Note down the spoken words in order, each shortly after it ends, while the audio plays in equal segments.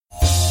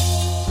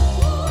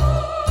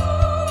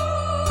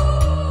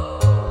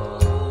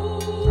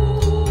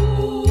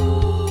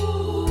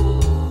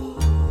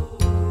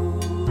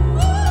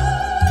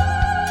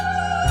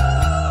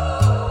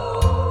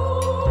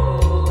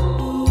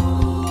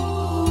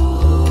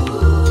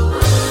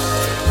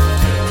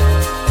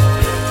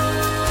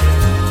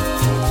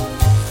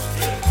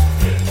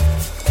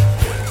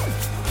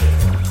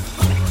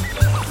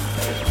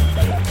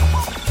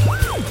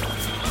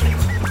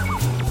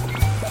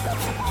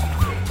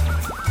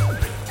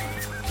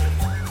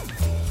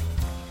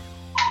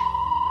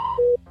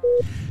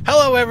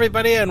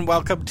everybody, and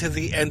welcome to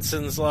the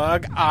Ensign's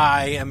Log.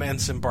 I am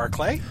Ensign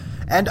Barclay.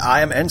 And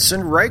I am Ensign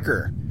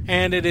Riker.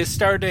 And it is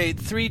Stardate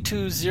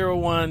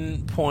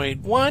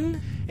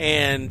 3201.1,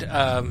 and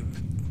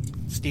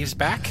Steve's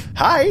back.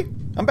 Hi,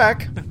 I'm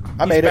back.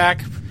 I made it. He's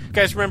back. You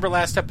guys remember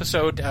last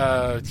episode,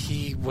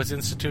 he was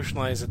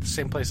institutionalized at the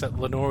same place that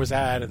Lenore was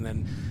at, and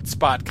then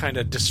Spot kind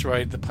of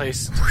destroyed the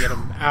place to get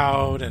him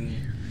out,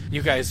 and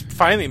you guys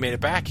finally made it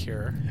back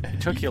here. It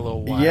took you a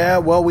little while. Yeah,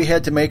 well, we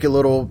had to make a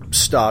little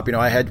stop. You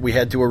know, we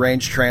had to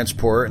arrange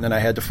transport, and then I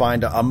had to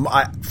find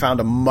I found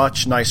a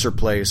much nicer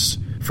place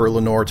for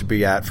Lenore to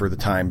be at for the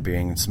time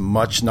being. It's a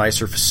much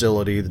nicer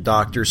facility. The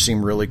doctors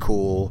seem really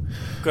cool.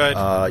 Good.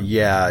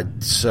 Yeah,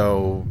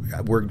 so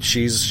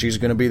she's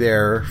going to be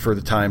there for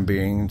the time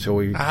being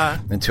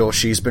until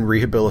she's been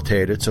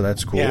rehabilitated. So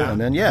that's cool. Yeah. And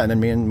then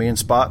me and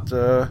Spot.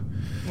 Well,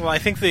 I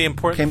think the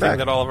important thing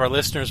that all of our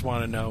listeners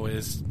want to know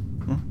is,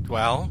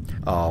 well...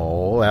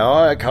 Oh,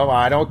 well, come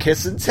on, don't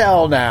kiss and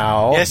tell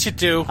now. Yes, you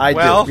do. I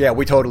do. Yeah,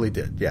 we totally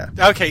did, yeah.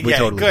 Okay, we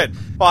totally good.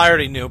 Did. Well, I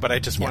already knew, but I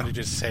just wanted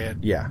to say it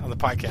on the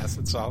podcast,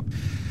 that's all.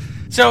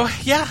 So,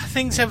 yeah,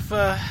 things have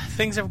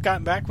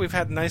gotten back. We've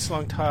had a nice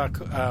long talk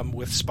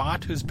with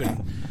Spot, who's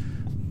been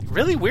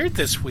really weird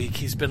this week.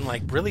 He's been,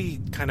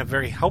 really kind of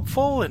very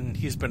helpful, and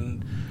he's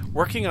been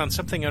working on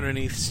something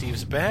underneath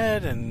Steve's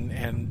bed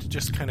and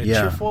just kind of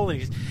cheerful.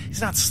 And he's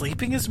not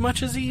sleeping as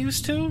much as he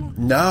used to.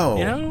 No.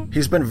 You know?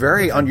 He's been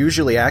very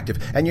unusually active.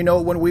 And you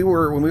know, when we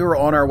were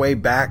on our way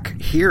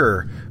back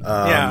here,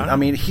 I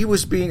mean, he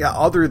was being,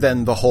 other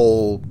than the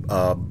whole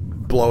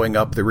blowing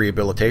up the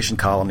rehabilitation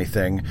colony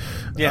thing,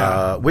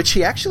 which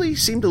he actually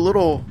seemed a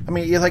little, I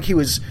mean, like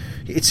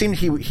it seemed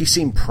he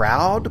seemed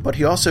proud, but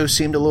he also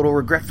seemed a little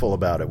regretful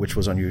about it, which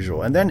was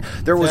unusual. And then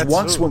there was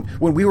once when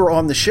we were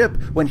on the ship,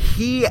 when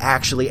he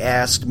actually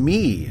asked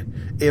me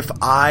if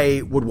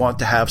I would want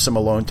to have some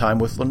alone time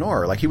with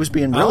Lenore. Like, he was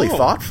being really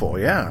thoughtful,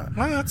 Well,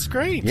 that's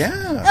great.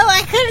 Yeah. Oh,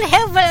 I couldn't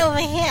help it over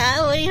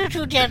here. What are you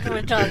two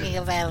gentlemen talking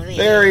about me?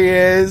 There he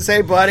is.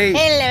 Hey, buddy.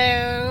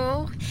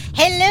 Hello.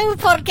 Hello,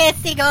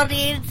 podcasting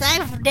audience.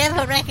 I've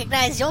never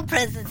recognized your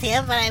presence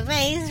here, but I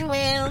may as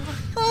well.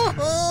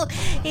 Oh,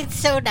 it's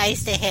so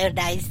nice to hear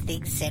nice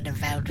things said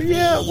about me.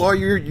 Yeah, well,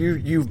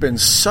 you've been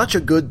such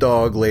a good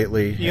dog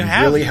lately. You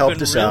really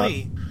helped us out.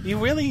 You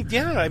really,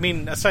 I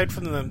mean, aside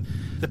from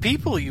the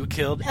people you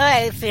killed. Oh,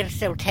 I feel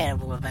so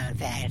terrible about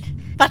that.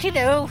 But, you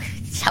know,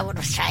 someone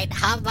was trying to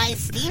harm my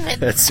Steven.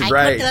 That's I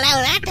right. couldn't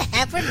allow that to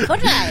happen,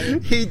 could I?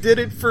 He did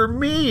it for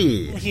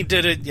me. He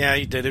did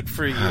it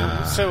for you.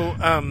 So,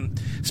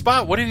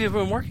 Spot, what have you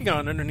been working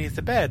on underneath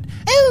the bed?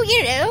 Oh,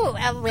 you know,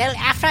 well,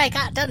 after I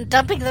got done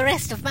dumping the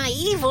rest of my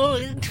evil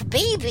into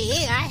Baby,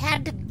 I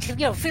had to,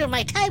 fill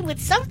my time with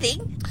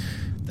something.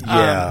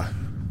 Yeah.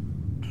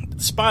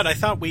 Spot, I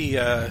thought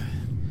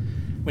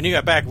when you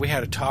got back, we had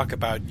to talk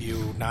about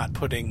you not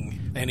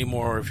putting any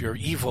more of your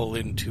evil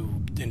into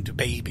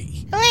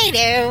Baby. I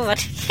know, but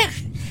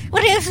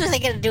what else was I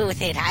going to do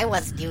with it? I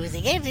wasn't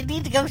using it. It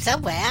needed to go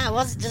somewhere. I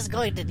wasn't just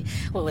going to...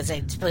 What was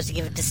I supposed to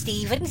give it to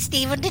Steven?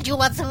 Steven, did you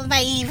want some of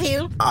my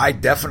evil? I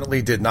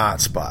definitely did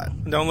not, Spot.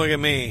 Don't look at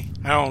me.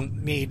 I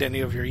don't need any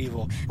of your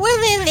evil.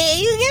 Well, then there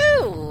you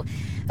go.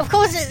 Of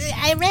course,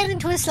 I ran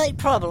into a slight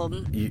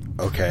problem.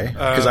 Okay.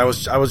 Because I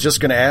was just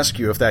going to ask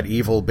you if that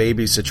evil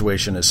Baby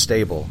situation is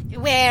stable.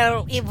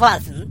 Well, it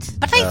wasn't.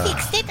 But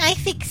I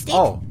fixed it.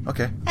 Oh,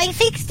 okay. I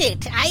fixed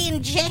it. I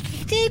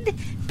injected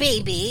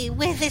Baby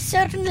with a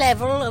certain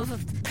level of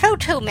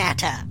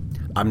protomatter.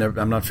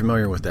 I'm not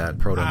familiar with that,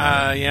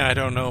 protomatter. Yeah, I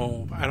don't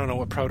know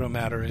what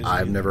protomatter is.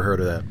 I've never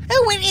heard of that.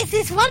 Oh, well, it's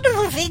this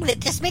wonderful thing that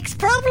just makes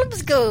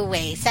problems go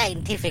away,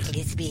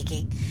 scientifically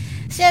speaking.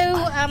 So,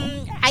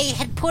 I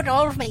had put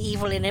all of my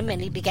evil in him,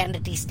 and he began to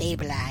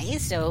destabilize,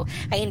 so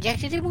I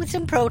injected him with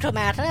some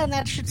protomatter, and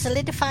that should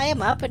solidify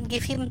him up and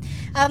give him,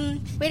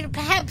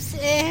 perhaps,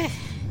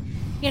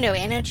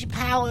 energy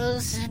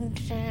powers and,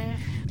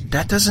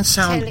 That doesn't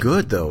sound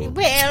good, though,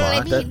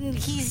 Well, Spot. I mean,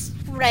 he's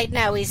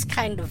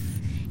kind of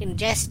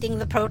ingesting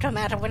the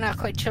protomatter. We're not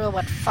quite sure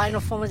what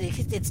final form it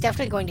is. It's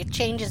definitely going to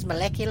change his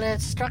molecular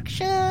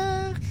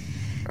structure.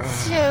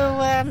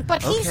 So,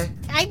 but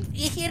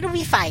it'll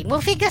be fine.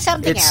 We'll figure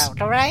something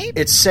out, all right?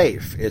 It's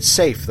safe. It's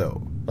safe,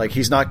 though. Like,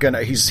 he's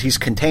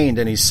contained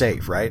and he's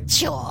safe, right?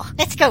 Sure.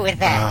 Let's go with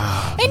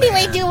that.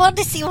 Anyway, do you want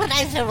to see what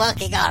I've been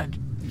working on?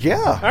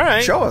 Yeah. All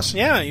right. Show us.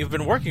 Yeah, you've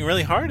been working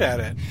really hard at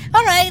it.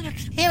 All right.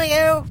 Here we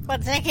go.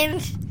 1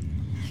 second.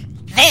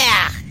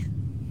 There.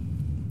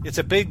 It's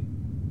a big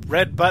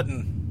red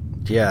button.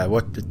 Yeah,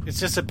 It's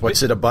just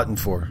what's it a button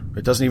for?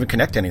 It doesn't even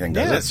connect to anything,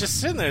 does it? Yeah, it's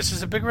just sitting there. It's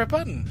just a big red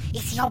button.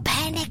 It's your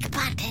panic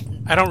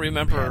button. I don't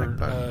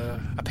remember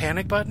a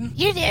panic button.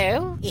 You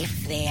know,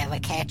 if they ever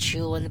catch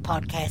you on the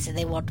podcast and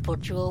they want to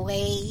put you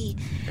away,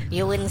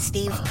 you and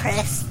Steve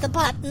press the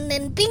button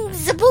and bing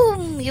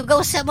zaboom, you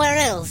go somewhere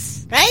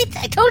else. Right?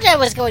 I told you I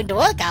was going to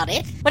work on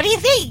it. What do you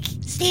think,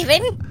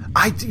 Steven?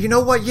 You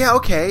know what? Yeah,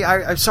 okay.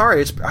 I'm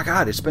sorry.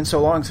 It's been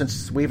so long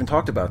since we even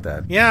talked about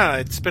that. Yeah,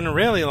 it's been a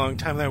really long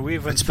time that we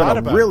even thought about it.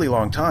 It's been a really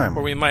long time.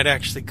 Where we might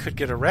actually could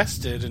get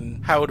arrested,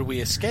 and how do we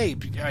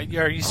escape? Are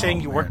you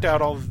saying you worked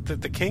out all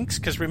the kinks?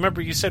 Because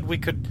remember, you said we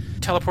could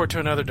teleport to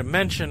another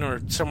dimension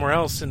or somewhere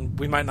else, and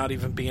we might not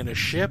even be in a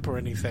ship or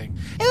anything.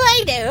 Oh,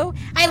 I know.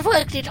 I've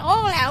worked it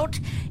all out.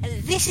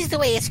 This is the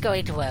way it's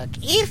going to work.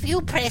 If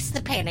you press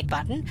the panic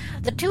button,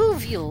 the two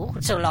of you,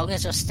 so long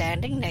as you're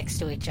standing next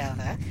to each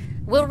other,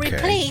 will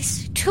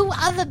replace two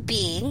other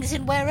beings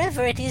in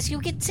wherever it is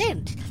you get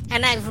sent.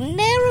 And I've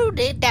narrowed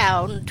it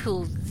down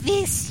to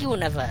this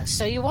universe,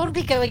 so you won't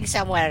be going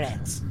somewhere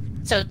else.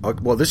 So,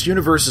 well, this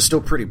universe is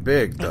still pretty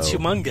big, though. It's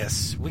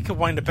humongous. We could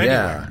wind up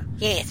anywhere.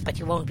 Yes, but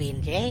you won't be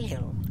in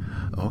jail.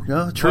 Oh,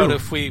 no, true. What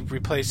if we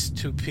replace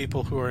two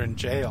people who are in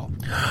jail?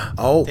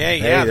 Oh,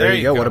 there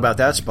you go. What about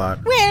that spot?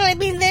 Well, I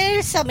mean,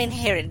 there's some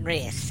inherent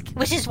risk,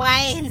 which is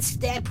why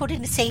I put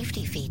in a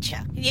safety feature.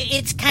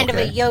 It's kind of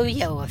a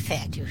yo-yo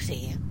effect, you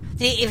see.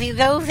 If you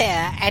go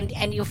there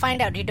and you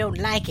find out you don't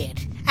like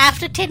it,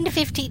 after 10 to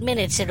 15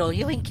 minutes it'll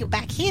yoink you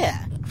back here.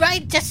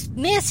 Right, just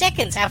mere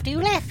seconds after you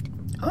left.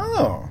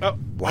 Oh,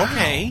 wow.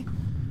 Okay.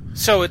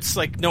 So it's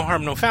like no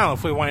harm, no foul.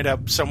 If we wind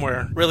up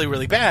somewhere really,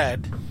 really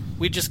bad,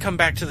 we just come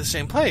back to the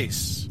same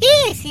place.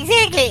 Yes,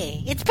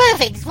 exactly. It's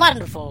perfect. It's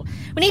wonderful.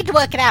 We need to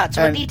work it out,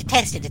 so we need to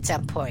test it at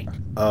some point.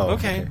 Oh,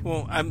 okay.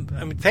 Well, I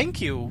mean, thank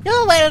you.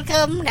 You're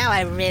welcome. Now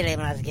I really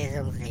must get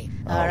some sleep.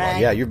 All right?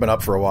 Well, yeah, you've been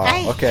up for a while. I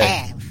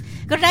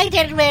have. Good night,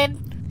 gentlemen.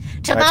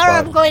 Tomorrow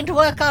I'm going to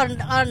work on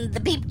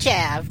the beep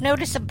chair. I've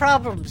noticed some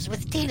problems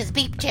with Tina's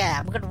beep chair.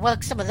 I'm going to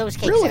work some of those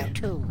kinks out,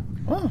 too.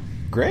 Oh,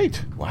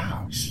 great.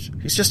 Wow.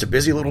 He's just a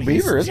busy little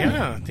beaver, isn't he?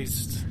 Yeah,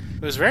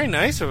 it was very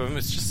nice of him.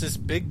 It's just this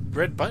big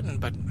red button,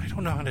 but I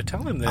don't know how to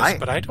tell him this.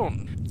 But I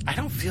don't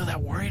feel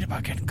that worried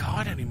about getting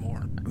caught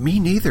anymore.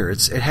 Me neither.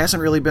 It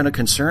hasn't really been a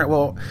concern.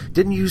 Well,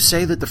 didn't you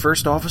say that the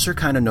first officer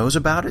kind of knows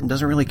about it and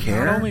doesn't really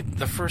care? Not only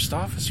the first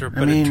officer,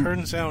 but it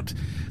turns out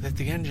that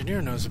the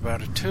engineer knows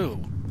about it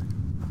too.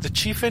 The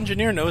chief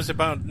engineer knows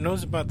about the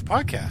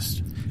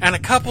podcast, and a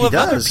couple of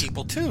other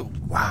people too.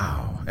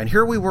 Wow. And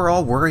here we were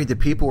all worried that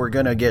people were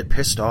going to get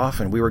pissed off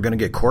and we were going to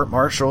get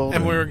court-martialed.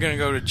 And we were going to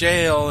go to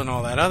jail and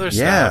all that other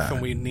stuff,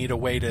 and we need a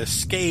way to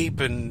escape,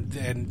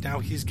 and now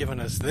he's given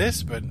us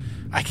this, but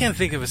I can't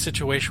think of a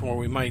situation where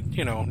we might,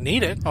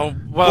 need it. Oh,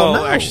 well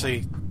no.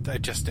 Actually, I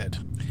just did.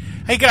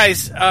 Hey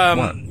guys,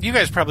 you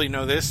guys probably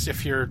know this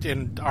if you're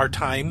in our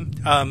time,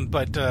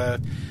 but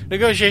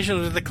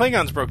negotiations with the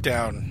Klingons broke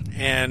down,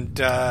 and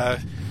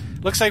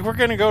looks like we're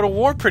going to go to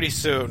war pretty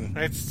soon,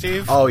 right,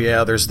 Steve? Oh,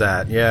 yeah, there's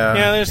that. Yeah,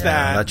 there's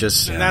that.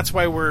 That's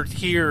why we're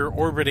here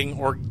orbiting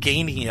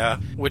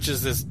Organia, which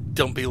is this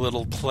dumpy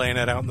little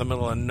planet out in the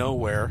middle of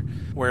nowhere,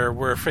 where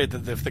we're afraid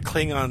that if the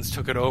Klingons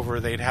took it over,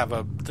 they'd have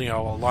a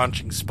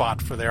launching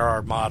spot for their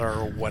armada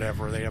or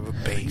whatever. They have a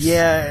base.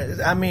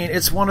 Yeah, I mean,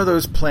 it's one of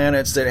those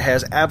planets that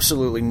has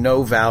absolutely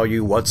no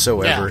value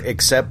whatsoever,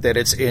 except that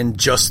it's in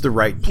just the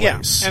right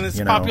place. Yeah, and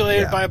it's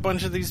populated by a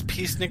bunch of these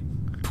peacenik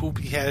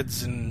poopy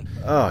heads, and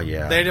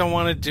they don't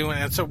want to do it.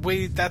 And so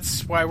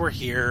that's why we're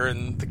here,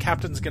 and the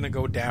captain's going to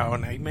go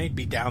down. He may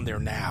be down there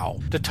now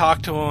to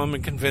talk to him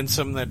and convince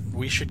him that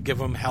we should give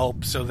him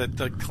help so that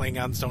the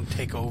Klingons don't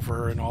take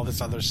over and all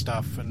this other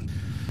stuff. And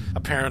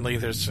apparently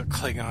there's a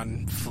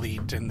Klingon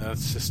fleet in the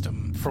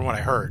system, from what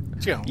I heard.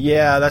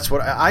 Yeah, that's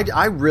what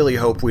I really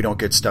hope we don't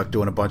get stuck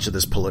doing a bunch of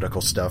this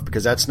political stuff,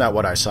 because that's not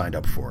what I signed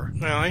up for.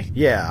 Really?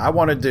 Yeah, I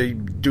wanted to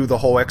do the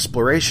whole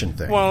exploration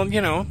thing. Well,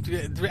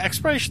 the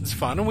exploration's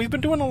fun, and we've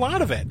been doing a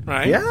lot of it,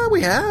 right? Yeah,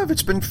 we have.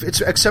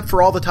 It's except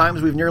for all the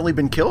times we've nearly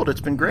been killed.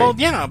 It's been great. Well,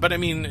 yeah, but I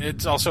mean,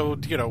 it's also,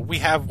 we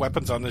have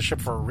weapons on this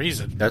ship for a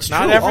reason. That's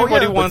not true.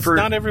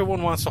 Not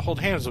everyone wants to hold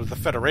hands with the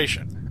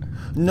Federation.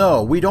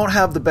 No, we don't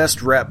have the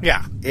best rep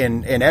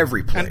in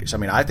every place.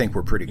 I think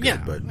we're pretty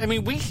good. But I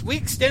mean, we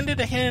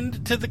extended a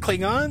hand to the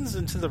Klingons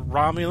and to the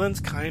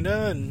Romulans,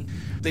 kinda, and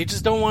they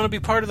just don't want to be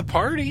part of the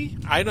party.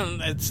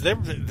 It's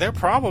their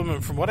problem,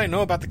 and from what I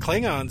know about the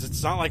Klingons,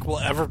 it's not like we'll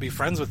ever be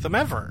friends with them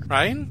ever,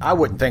 right? I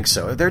wouldn't think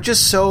so. They're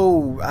just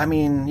so,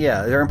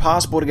 they're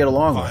impossible to get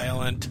along with.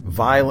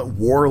 Violent,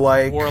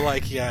 warlike.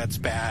 It's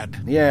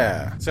bad.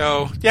 Yeah.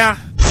 So, yeah.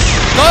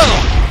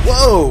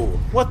 Whoa!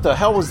 What the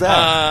hell was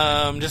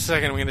that? Just a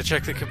second. I'm going to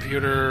check the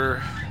computer.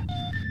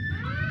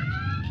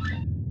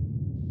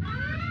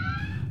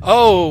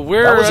 Oh,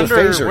 we're under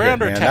attack. We're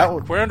under attack.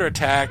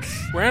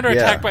 We're under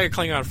attack by a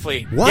Klingon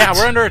fleet. What? Yeah,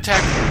 we're under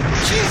attack.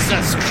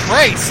 Jesus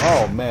Christ!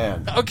 Oh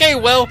man. Okay,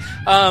 well,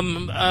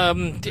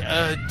 that's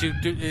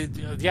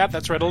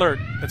red alert.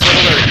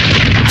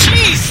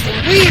 Jeez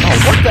Louise!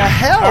 Oh, what the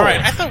hell? All right,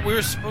 I thought we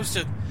were supposed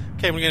to.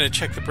 Okay, we're going to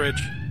check the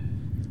bridge.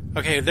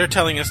 Okay, they're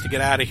telling us to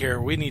get out of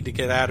here. We need to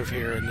get out of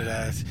here. And do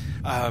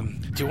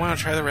you want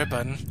to try the red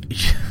button?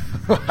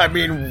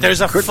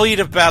 There's a fleet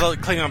of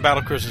Klingon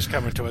battlecruisers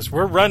coming to us.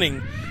 We're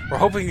running. We're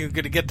hoping you're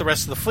going to get the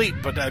rest of the fleet.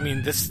 But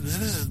this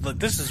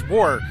is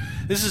war.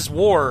 This is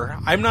war.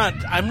 I'm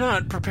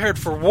not prepared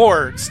for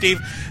war, Steve.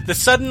 The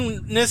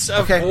suddenness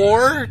of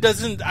war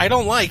I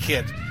don't like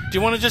it. Do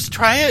you want to just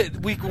try it?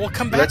 We'll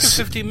come back in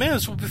 15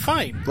 minutes. We'll be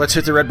fine. Let's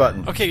hit the red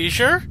button. Okay, you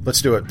sure?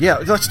 Let's do it. Yeah,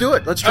 let's do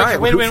it. Let's try it.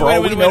 Wait,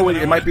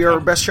 it might be our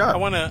best shot.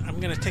 I'm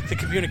gonna take the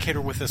communicator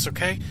with us,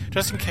 okay?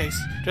 Just in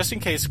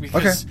case,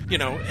 because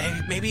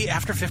hey, maybe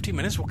after 15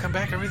 minutes we'll come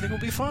back. Everything will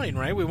be fine,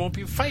 right? We won't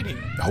be fighting.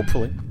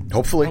 Hopefully.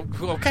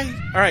 Okay.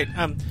 All right.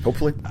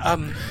 Hopefully.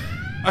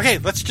 Okay,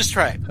 let's just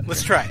try it.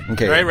 Let's try it.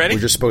 Okay. All right, ready?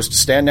 We're just supposed to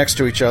stand next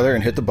to each other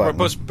and hit the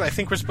button. I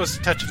think we're supposed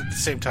to touch it at the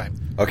same time.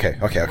 Okay.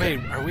 Wait,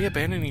 are we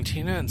abandoning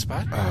Tina and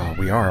Spot? Oh,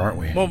 we are, aren't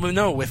we? Well,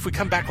 no. If we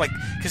come back,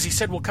 because he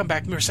said we'll come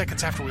back mere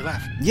seconds after we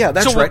left. Yeah,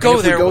 that's right. So we'll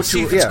go there, we'll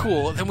see if it's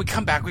cool, then we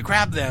come back, we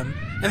grab them,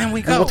 and then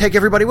we go. And we'll take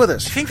everybody with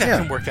us. I think that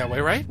can work that way,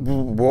 right?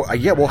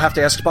 We'll have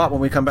to ask Spot when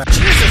we come back.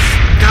 Jesus!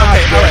 Okay, all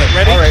right,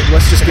 ready? All right,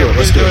 let's just do it.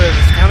 Let's do it.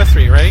 Count of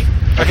 3, ready?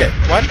 Okay.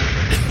 1,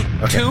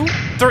 2,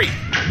 3.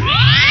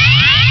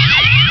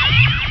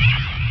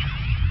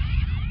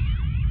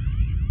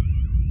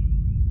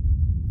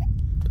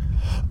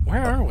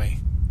 Where are we?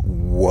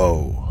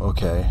 Whoa.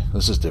 Okay.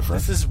 This is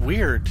different. This is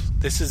weird.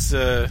 This is,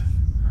 it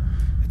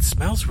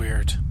smells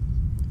weird.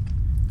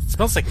 It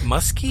smells like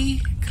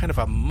musky, kind of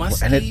a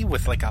musky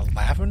with like a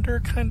lavender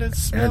kind of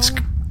smell.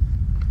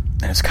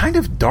 And it's kind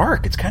of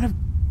dark. It's kind of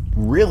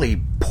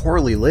really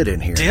poorly lit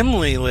in here.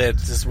 Dimly lit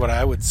is what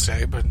I would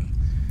say, but...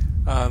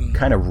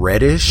 kind of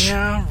reddish?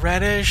 Yeah,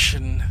 reddish.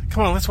 And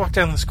come on, let's walk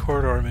down this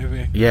corridor,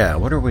 maybe. Yeah,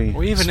 what are we... Are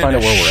we even in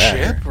a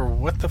ship, or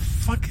what the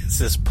fuck is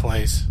this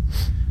place?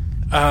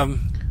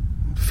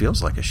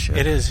 Feels like a ship.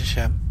 It is a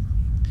ship.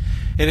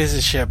 It is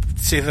a ship.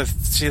 See the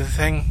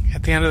thing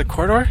at the end of the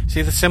corridor?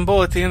 See the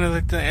symbol at the end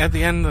of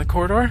the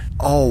corridor?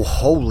 Oh,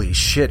 holy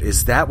shit!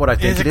 Is that what I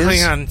think it is?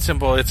 It's a Klingon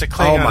symbol. It's a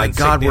Klingon. Oh my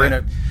god, we're in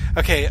a.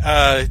 Okay,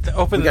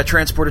 open. We got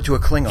transported to a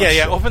Klingon. Yeah.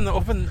 Ship.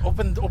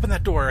 Open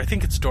that door. I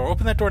think it's door.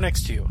 Open that door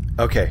next to you.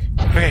 Okay.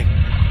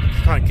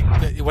 Come on.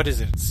 What is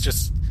it? It's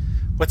just.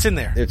 What's in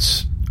there?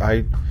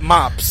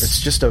 Mops.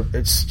 It's just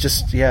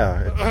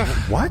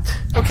what?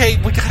 Okay,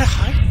 we gotta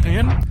hide,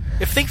 man.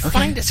 If they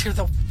find us here,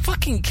 they'll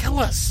fucking kill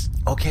us.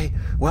 Okay,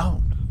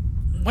 well...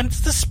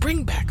 When's the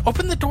spring back?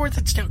 Open the door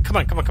that's down. Come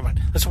on.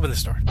 Let's open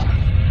this door.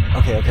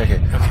 Okay.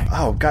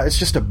 Oh, God, it's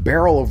just a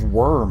barrel of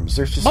worms.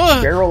 There's just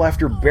barrel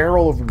after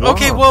barrel of worms.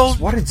 Okay, well...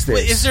 What is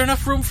this? Is there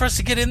enough room for us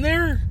to get in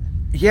there?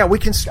 Yeah, we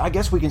can... I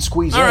guess we can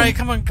squeeze in. All right,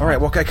 come on. All right,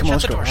 well, okay, come on,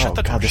 let's go. Shut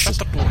the door. Shut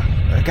the door.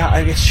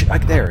 I guess...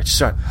 there,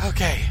 it's...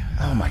 Okay.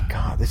 Oh, my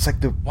God, it's like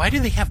the... Why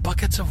do they have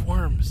buckets of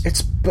worms?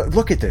 But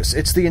look at this.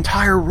 It's the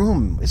entire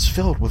room is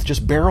filled with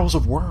just barrels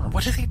of worms.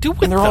 What do they do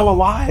with them? And they're all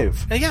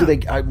alive. Yeah.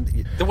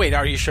 Wait,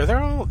 are you sure they're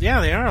all...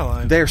 Yeah, they are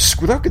alive. They're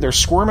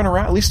squirming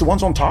around. At least the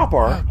ones on top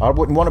are. I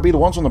wouldn't want to be the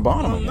ones on the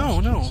bottom.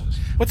 No.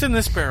 What's in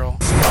this barrel?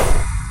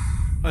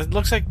 It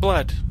looks like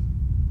blood.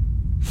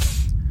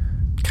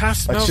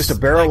 It's just a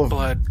barrel of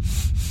blood.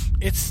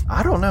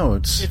 I don't know.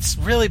 It's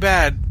really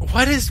bad.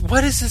 What is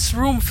this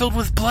room filled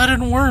with blood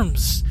and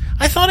worms?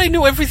 I thought I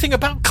knew everything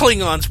about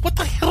Klingons. What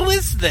the hell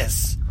is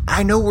this?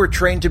 I know we're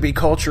trained to be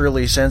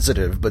culturally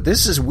sensitive, but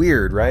this is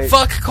weird, right?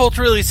 Fuck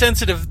culturally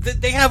sensitive.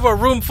 They have a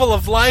room full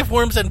of live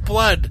worms and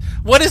blood.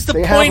 What is the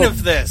point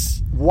of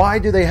this? Why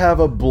do they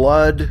have a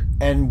blood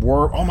and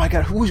worm? Oh my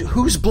god,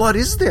 whose blood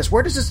is this?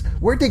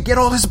 Where'd they get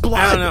all this blood?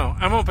 I don't know.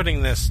 I'm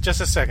opening this.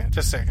 Just a second.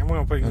 I'm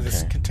opening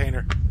this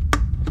container.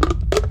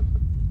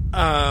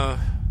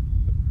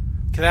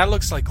 That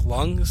looks like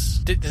lungs.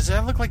 Does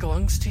that look like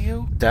lungs to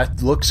you?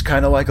 That looks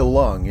kind of like a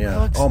lung,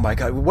 yeah. Oh my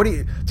god, what do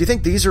you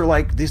think these are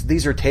like?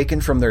 These are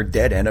taken from their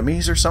dead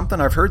enemies or something?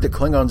 I've heard that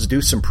Klingons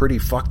do some pretty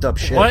fucked up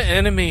shit. What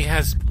enemy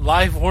has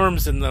live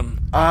worms in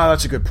them?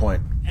 That's a good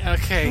point.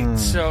 Okay,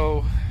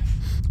 so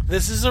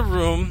this is a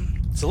room.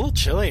 It's a little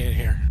chilly in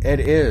here. It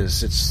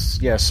is.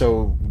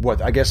 So what?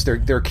 I guess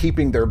they're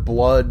keeping their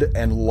blood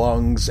and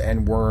lungs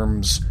and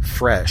worms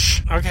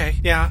fresh. Okay,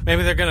 yeah.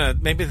 Maybe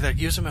they'll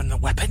use them in the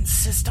weapons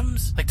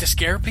systems, like to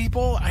scare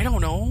people. I don't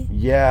know.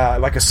 Yeah,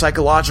 like a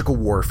psychological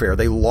warfare.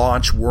 They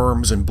launch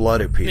worms and blood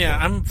at people. Yeah,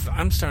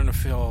 I'm starting to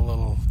feel a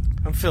little.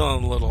 I'm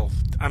feeling a little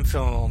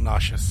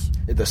nauseous.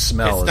 The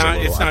smell is a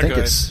little. It's not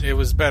good. It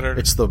was better.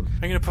 I'm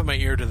going to put my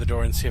ear to the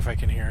door and see if I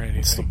can hear anything.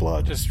 It's the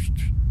blood.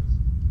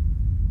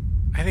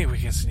 I think we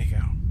can sneak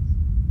out.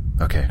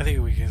 Okay. I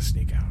think we can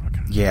sneak out.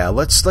 Okay. Yeah,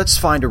 let's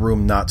find a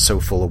room not so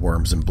full of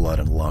worms and blood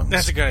and lungs.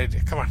 That's a good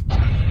idea. Come on.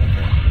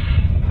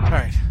 Okay. All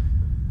right.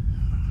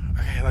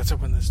 Okay, let's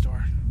open this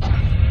door.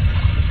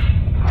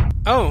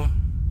 Oh,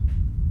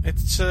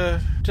 it's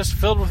just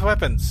filled with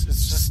weapons.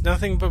 It's just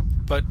nothing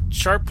but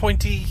sharp,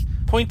 pointy,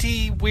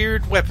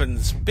 weird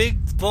weapons. Big,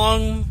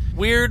 long,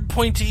 weird,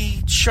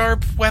 pointy,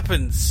 sharp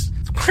weapons.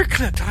 We're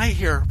gonna die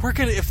here.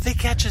 If they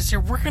catch us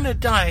here, we're gonna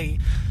die.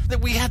 That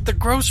we had the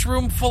gross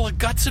room full of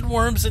guts and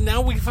worms, and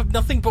now we have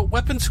nothing but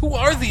weapons. Who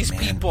are these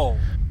people?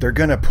 They're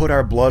gonna put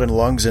our blood and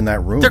lungs in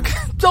that room.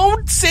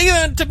 Don't say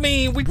that to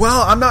me.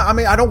 I'm not. I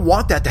mean, I don't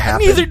want that to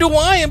happen. Neither do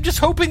I. I'm just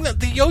hoping that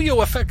the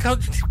yo-yo effect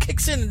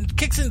kicks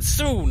in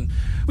soon.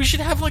 We should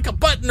have like a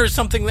button or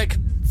something that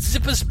could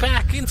zip us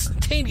back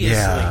instantaneously.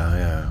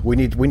 Yeah. We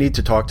need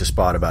to talk to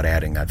Spot about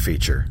adding that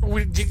feature.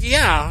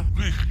 Yeah.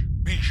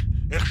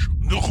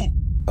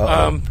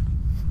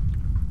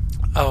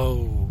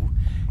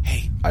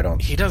 Hey. I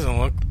don't... He doesn't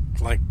look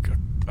like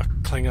a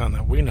Klingon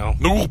that we know.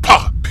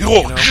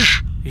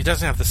 He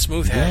doesn't have the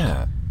smooth head.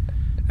 Yeah.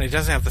 And he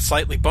doesn't have the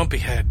slightly bumpy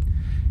head.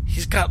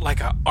 He's got like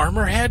a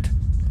armor head.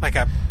 Like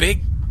a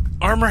big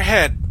armor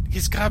head.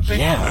 He's got big...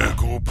 Yeah.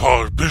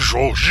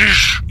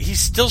 He's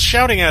still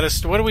shouting at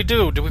us. What do we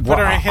do? Do we put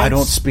our hands... I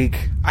don't speak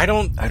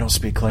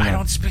Klingon. I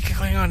don't speak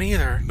Klingon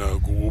either.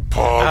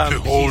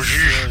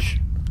 He's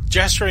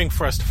gesturing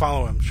for us to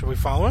follow him. Should we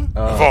follow him?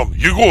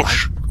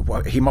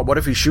 What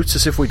if he shoots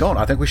us if we don't?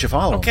 I think we should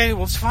follow him. Okay,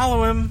 let's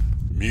follow him.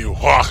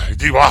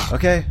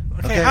 Okay.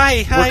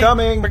 Hi. We're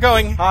coming. We're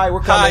going. Hi,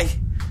 we're coming.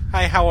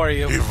 Hi, how are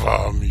you?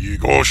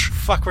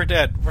 Fuck, we're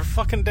dead. We're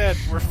fucking dead.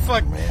 We're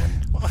fucked.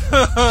 Man.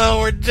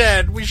 We're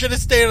dead. We should have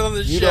stayed on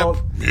the ship.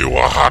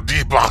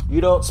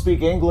 You don't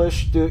speak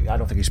English, do I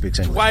don't think he speaks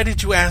English. Why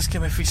did you ask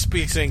him if he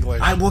speaks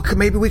English? Well,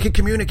 maybe we could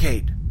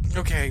communicate.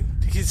 Okay,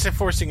 he's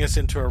forcing us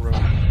into a room.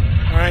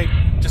 All right,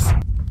 just.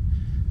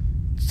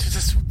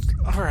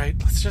 All right,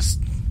 let's just.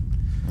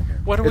 Okay.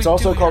 What do we do? It's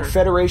also called here?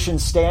 Federation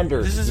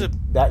Standard. This is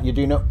that you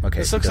do know. Okay,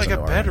 this looks like a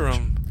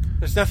bedroom.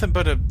 There's nothing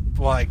but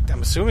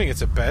I'm assuming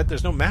it's a bed.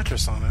 There's no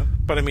mattress on it,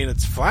 but I mean,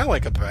 it's flat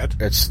like a bed.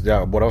 It's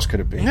what else could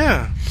it be?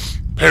 Yeah.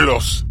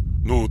 Pelos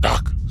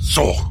nudak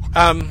so.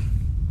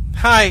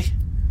 Hi,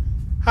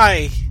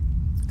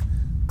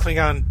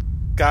 Klingon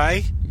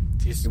guy.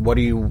 What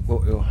do you?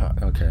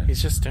 Okay.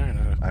 He's just staring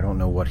at it. I don't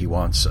know what he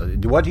wants.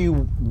 What do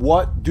you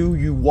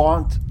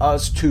want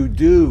us to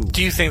do?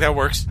 Do you think that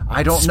works?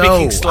 I don't know.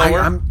 Speaking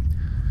slower.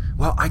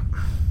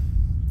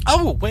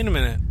 Oh, wait a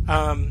minute.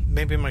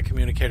 Maybe my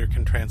communicator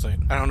can translate.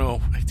 I don't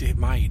know. It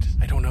might.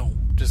 I don't know.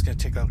 I'm just gonna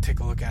take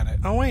a look at it.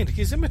 Oh wait,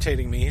 he's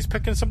imitating me. He's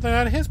picking something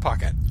out of his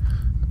pocket,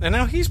 and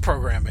now he's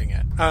programming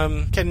it.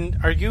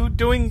 Are you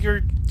doing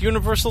your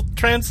universal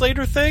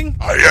translator thing?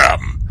 I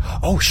am.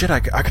 Oh shit! I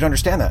can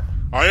understand that.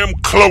 I am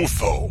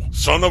Clotho,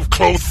 son of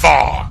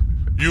Clotha.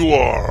 You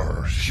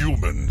are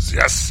humans,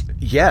 yes?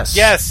 Yes.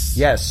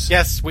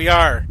 Yes, we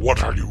are.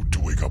 What are you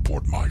doing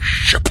aboard my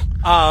ship?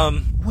 Well,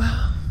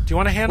 do you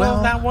want to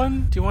handle that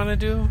one? Do you want to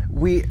do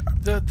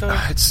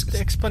the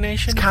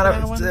explanation? It's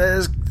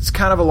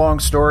kind of a long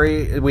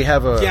story. We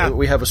have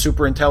a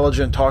super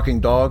intelligent talking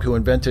dog who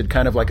invented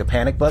kind of like a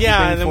panic button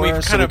thing for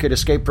us, so we could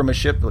escape from a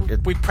ship.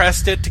 We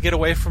pressed it to get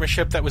away from a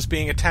ship that was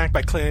being attacked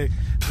by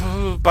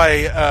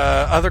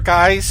other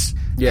guys.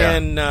 Yeah,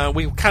 and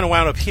we kind of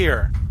wound up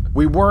here.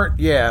 We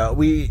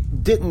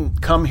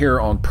didn't come here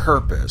on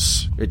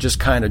purpose. It just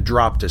kind of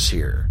dropped us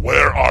here.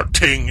 Where are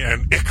Ting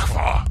and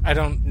Ikva? I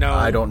don't know.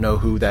 I don't know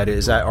who that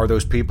is. Are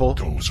those people?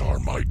 Those are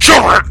my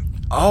children!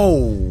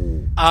 Oh.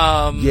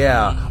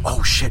 Yeah.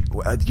 Oh, shit.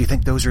 Do you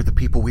think those are the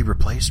people we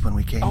replaced when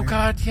we came here? Oh,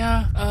 God,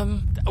 yeah.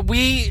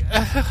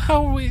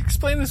 How will we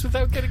explain this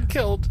without getting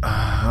killed?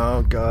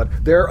 Oh,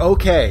 God. They're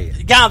okay.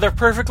 Yeah, they're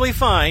perfectly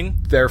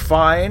fine. They're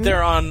fine.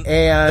 They're on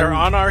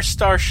our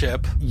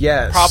starship.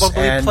 Yes.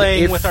 Probably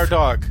playing with our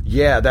dog.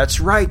 Yeah, that's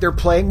right. They're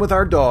playing with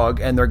our dog,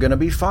 and they're going to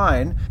be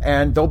fine.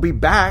 And they'll be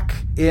back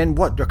in,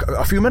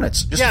 a few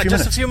minutes?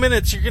 Just a few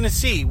minutes. You're going to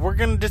see. We're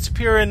going to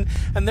disappear, and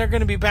they're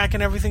going to be back,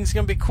 and everything's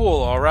going to be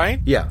cool, all right?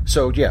 Yeah,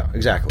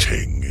 exactly.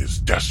 Ting is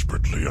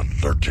desperately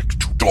allergic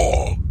to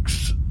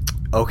dogs.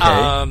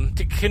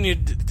 Okay. Can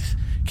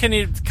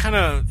you kind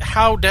of,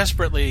 how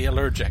desperately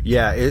allergic?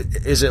 Yeah,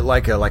 is it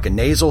like a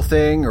nasal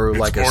thing or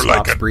like a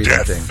stops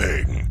breathing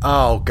thing?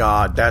 Oh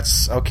God,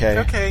 that's okay.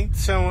 Okay,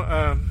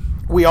 so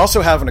we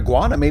also have an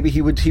iguana. Maybe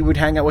he would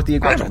hang out with the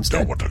iguana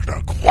instead. I don't know what an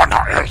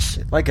iguana is.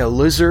 Like a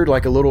lizard,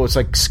 it's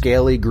like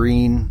scaly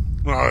green.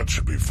 No, it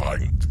should be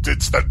fine.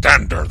 It's the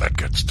dander that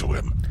gets to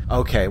him.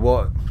 Okay,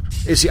 well,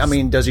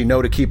 does he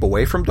know to keep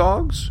away from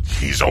dogs?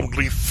 He's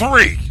only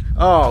 3.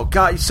 Oh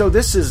God, so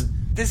this is.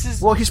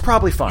 Well, he's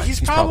probably fine. He's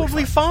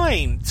probably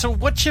fine. So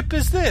what ship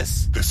is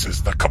this? This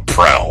is the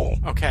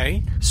Caprell.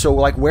 Okay. So,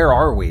 where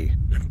are we?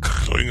 In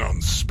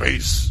Klingon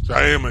space.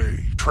 I am a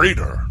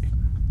trader.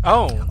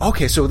 Oh.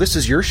 Okay, so this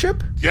is your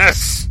ship?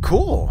 Yes.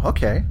 Cool,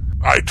 okay.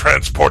 I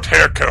transport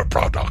hair care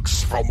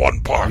products from one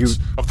part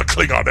of the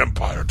Klingon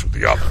Empire to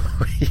the other.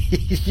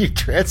 You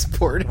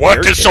transport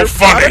What is so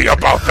funny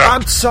about that?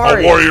 I'm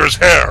sorry. A warrior's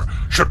hair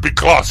should be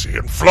glossy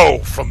and flow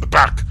from the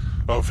back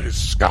of his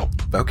scalp.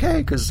 Okay,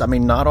 because,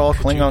 not all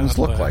Klingons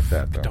look like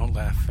that, though. Don't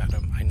laugh at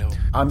him, I know.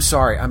 I'm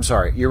sorry.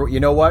 You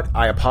know what?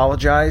 I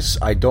apologize.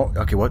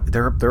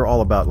 They're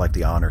all about,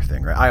 the honor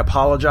thing, right? I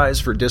apologize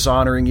for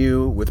dishonoring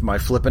you with my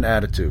flippant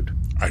attitude.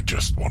 I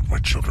just want my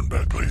children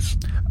back, please.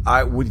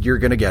 You're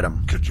going to get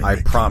them.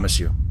 I promise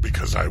you.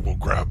 Because I will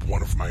grab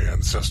one of my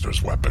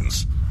ancestors'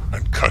 weapons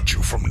and cut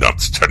you from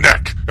nuts to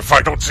neck if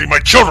I don't see my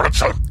children,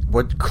 son.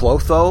 What,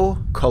 Clotho?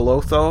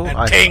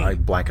 And Ting.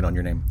 I'm blanking on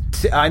your name.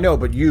 I know,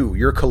 but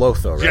you're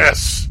Clotho, right?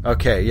 Yes.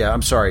 Okay, yeah,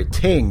 I'm sorry.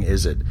 Ting,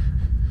 is it?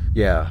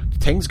 Yeah,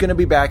 Ting's going to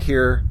be back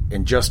here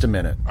in just a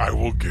minute. I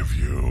will give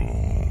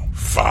you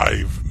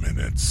 5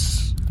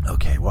 minutes.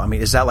 Okay, well,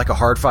 is that like a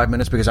hard 5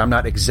 minutes? Because I'm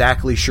not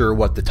exactly sure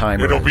what the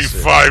timer is. It'll be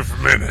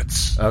 5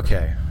 minutes.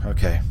 Okay.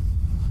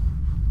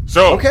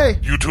 So, okay.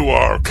 You two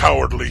are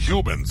cowardly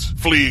humans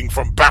fleeing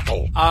from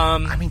battle.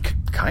 I mean,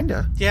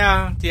 kinda.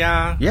 Yeah.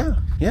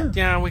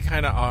 Yeah, we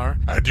kinda are.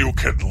 And you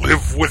can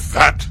live with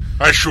that?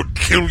 I should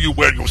kill you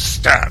where you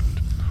stand,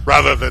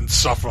 rather than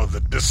suffer the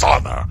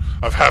dishonor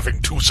of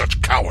having two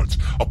such cowards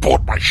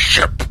aboard my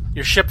ship.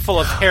 Your ship full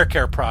of hair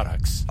care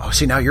products. Oh,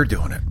 see, now you're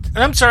doing it.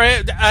 I'm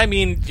sorry, I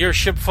mean your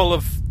ship full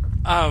of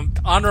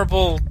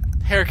honorable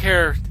hair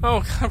care.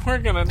 Oh, God, we're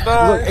gonna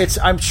die.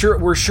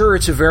 Look, we're sure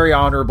it's a very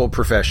honorable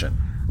profession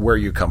where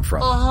you come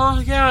from.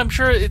 Yeah, I'm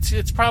sure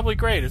it's probably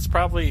great. It's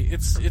probably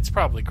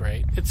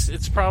great.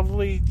 It's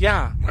probably,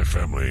 yeah. My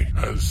family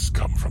has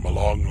come from a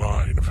long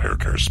line of hair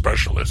care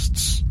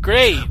specialists.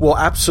 Great. Well,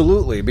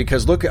 absolutely,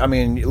 because look, I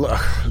mean,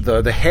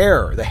 the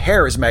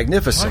hair is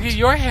magnificent. Look at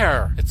your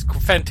hair. It's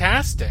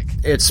fantastic.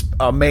 It's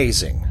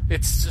amazing.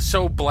 It's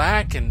so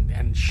black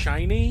and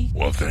shiny.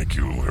 Well, thank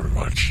you very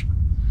much.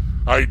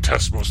 I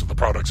test most of the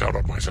products out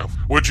on myself.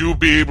 Would you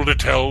be able to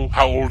tell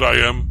how old I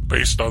am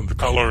based on the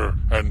color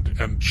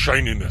and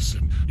shininess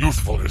and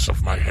youthfulness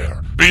of my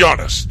hair? Be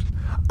honest.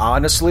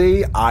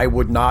 Honestly, I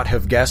would not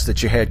have guessed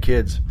that you had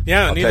kids.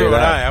 Yeah, neither would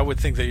I. I would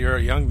think that you're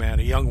a young man,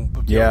 a young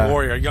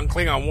warrior, a young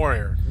Klingon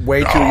warrior.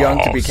 Way too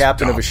young to be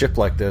captain of a ship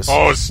like this.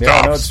 Oh, stop!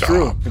 Yeah, no, it's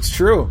true. It's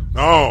true.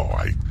 No,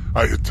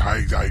 I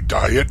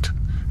diet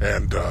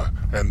and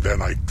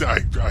then I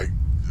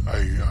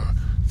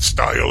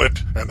style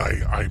it, and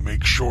I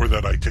make sure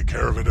that I take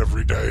care of it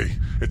every day.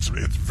 It's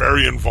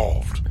very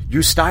involved.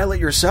 You style it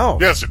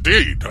yourself? Yes,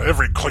 indeed.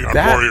 Every Klingon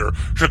warrior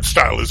should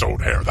style his own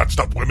hair. That's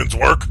not women's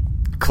work.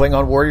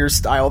 Klingon warriors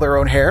style their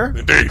own hair?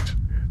 Indeed.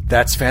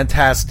 That's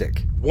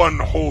fantastic. 1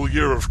 whole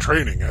year of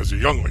training as a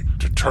youngling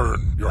to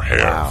turn your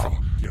hair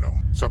from,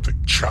 something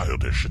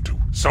childish into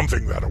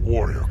something that a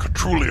warrior could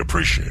truly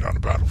appreciate on a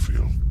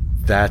battlefield.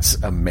 That's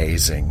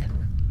amazing.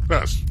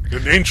 Yes.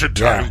 In ancient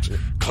times,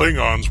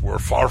 Klingons were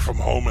far from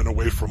home and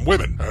away from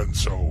women, and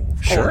so,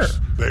 of course,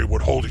 they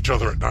would hold each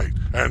other at night,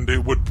 and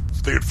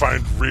they'd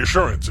find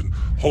reassurance in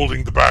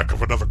holding the back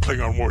of another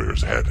Klingon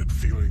warrior's head and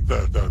feeling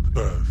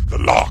the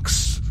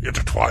locks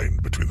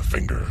intertwined between the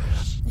fingers.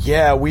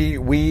 Yeah, we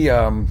would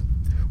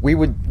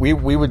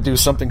do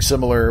something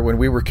similar when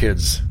we were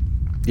kids.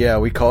 Yeah,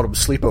 we called them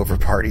sleepover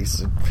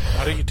parties.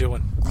 What are you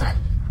doing?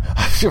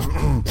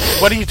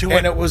 What are you doing?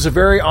 And it was a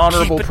very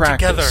honorable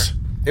practice. Together.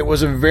 It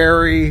was a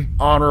very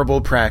honorable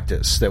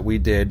practice that we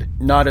did.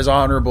 Not as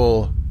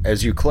honorable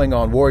as you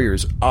Klingon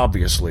warriors,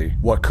 obviously,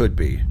 what could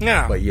be.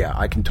 Yeah. But yeah,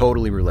 I can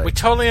totally relate. We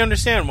totally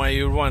understand why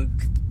you would want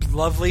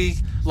lovely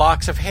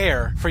locks of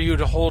hair for you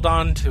to hold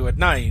on to at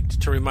night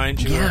to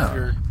remind you of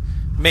your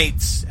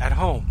mates at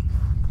home.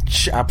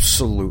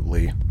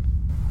 Absolutely.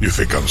 You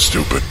think I'm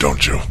stupid,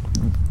 don't you?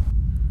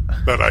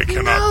 That I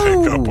cannot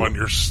pick up on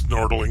your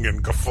snortling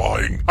and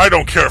guffawing. I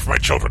don't care if my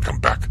children come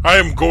back. I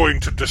am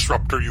going to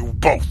disrupt you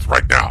both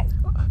right now.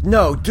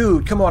 No,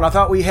 dude, come on. I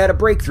thought we had a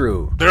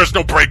breakthrough. There's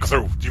no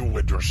breakthrough. You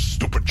and your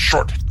stupid,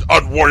 short,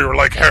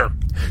 unwarrior-like hair.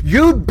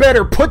 You'd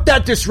better put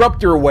that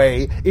disruptor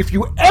away if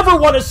you ever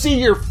want to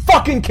see your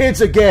fucking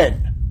kids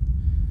again.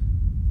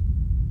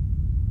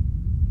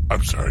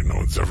 I'm sorry, no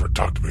one's ever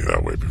talked to me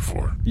that way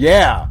before.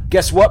 Yeah,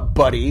 guess what,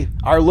 buddy?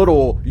 Our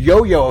little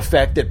yo-yo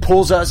effect that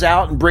pulls us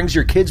out and brings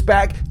your kids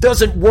back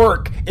doesn't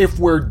work if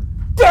we're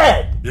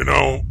dead!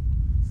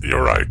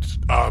 You're right.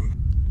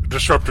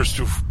 Disruptor's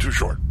too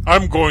short.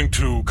 I'm going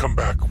to come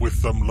back with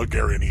some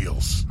Ligurian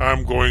eels.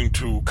 I'm going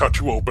to cut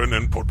you open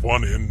and put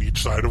one in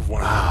each side of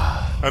one of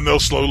them. And they'll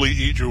slowly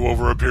eat you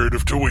over a period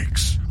of 2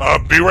 weeks.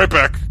 Be right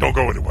back. Don't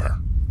go anywhere.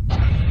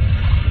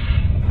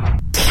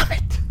 Damn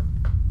it!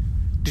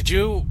 Did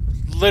you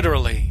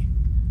literally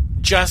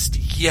just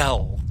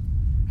yell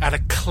at a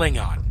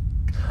Klingon?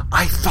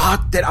 I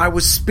thought that I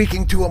was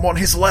speaking to him on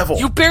his level.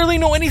 You barely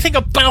know anything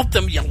about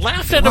them. You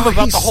laughed at him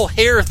about the whole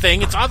hair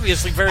thing. It's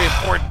obviously very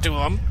important to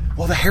him.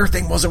 Well, the hair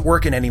thing wasn't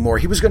working anymore.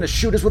 He was going to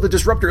shoot us with a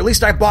disruptor. At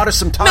least I bought us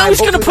some time. Now he's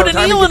going to put an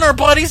eel in our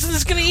bodies and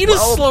it's going to eat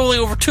us slowly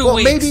over 2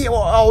 weeks. Maybe,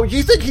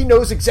 you think he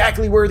knows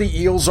exactly where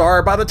the eels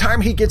are? By the time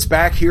he gets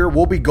back here,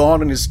 we'll be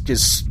gone and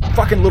his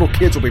fucking little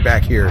kids will be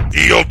back here.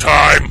 Eel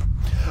time!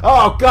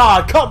 Oh,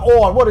 God, come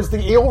on. What, is the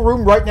eel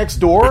room right next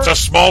door? It's a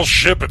small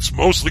ship. It's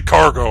mostly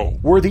cargo.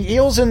 Were the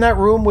eels in that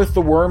room with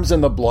the worms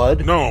and the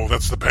blood? No,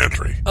 that's the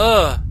pantry.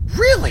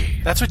 Really?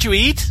 That's what you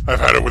eat? I've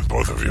had it with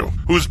both of you.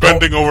 Who's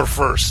bending over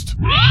first?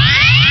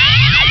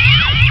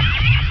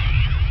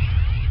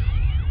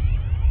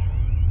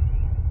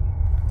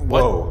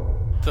 Whoa.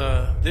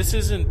 This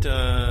isn't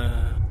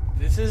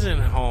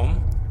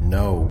home.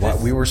 No,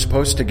 we were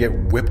supposed to get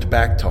whipped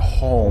back to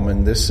home,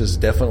 and this is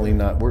definitely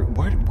not.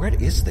 Where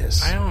is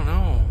this? I don't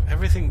know.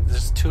 Everything,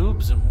 there's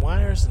tubes and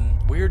wires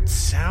and weird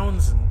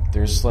sounds and...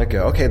 There's like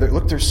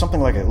there's something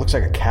like it looks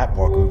like a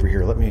catwalk over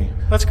here.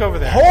 Let's go over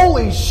there.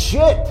 Holy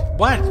shit!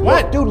 What?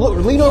 Look, dude,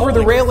 look, lean over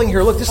the railing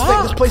here. Look, this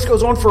place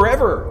goes on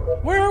forever.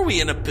 Where are we,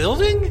 in a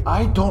building?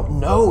 I don't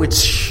know.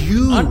 It's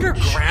huge.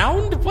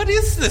 Underground? What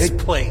is this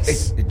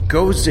place? It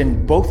goes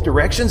in both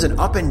directions and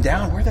up and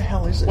down. Where the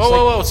hell is this?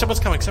 Whoa.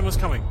 Someone's coming.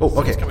 Oh,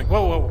 okay. Someone's coming.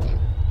 Whoa.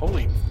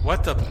 Holy,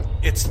 what the?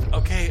 It's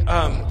okay.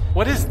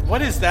 What is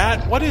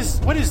that? What is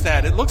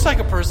that? It looks like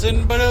a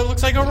person, but it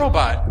looks like a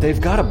robot.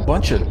 They've got a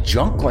bunch of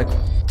junk like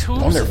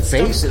tubes on their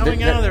face.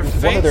 Coming out of their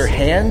face. One of their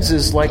hands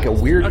is like a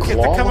weird claw. Okay,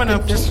 they're coming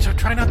up. Just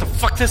try not to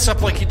fuck this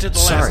up like you did the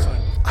last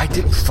time. I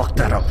didn't fuck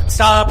that up.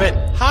 Stop it.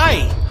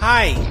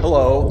 Hi.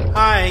 Hello.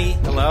 Hi.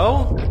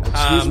 Hello.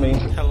 Excuse me.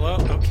 Hello.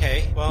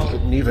 Okay. Well.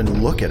 Didn't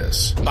even look at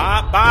us.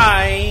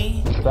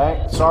 Bye.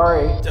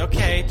 Sorry.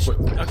 Okay.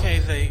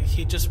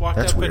 He just walked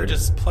That's up weird. and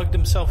just plugged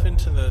himself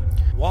into the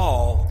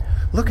wall.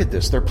 Look at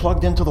this. They're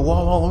plugged into the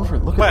wall all over.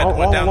 Look at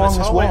all down along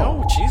this hallway.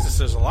 wall. Oh, Jesus,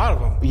 there's a lot of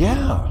them.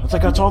 Yeah. It's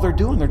like that's all they're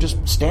doing. They're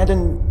just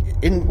standing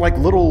in like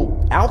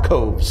little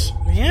alcoves.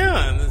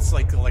 Yeah, and it's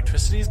like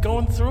electricity's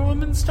going through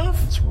them and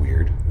stuff. It's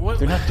weird. What?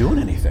 They're not doing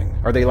anything.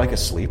 Are they like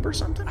asleep or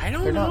something? I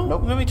don't know.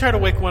 Nope. Let me try to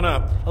wake one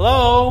up.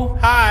 Hello?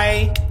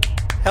 Hi.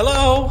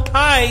 Hello?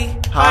 Hi.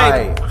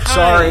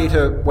 Sorry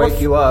to wake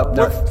you up.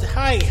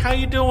 Hi, how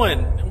you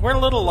doing? We're a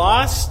little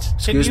lost.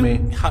 Excuse me.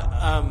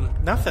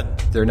 Nothing.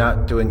 They're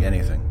not doing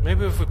anything.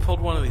 Maybe if we pulled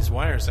one of these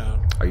wires out.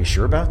 Are you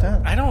sure about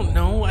that? I don't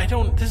know.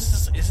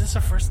 Does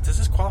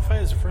this qualify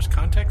as a first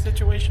contact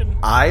situation?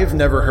 I've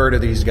never heard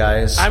of these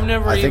guys. I've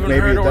never even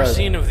heard or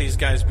seen of these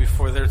guys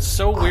before. They're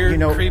so weird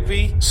and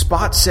creepy.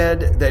 Spot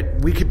said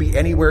that we could be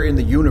anywhere in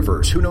the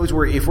universe. Who knows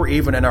if we're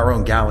even in our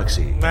own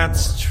galaxy?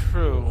 That's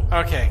true.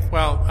 Okay,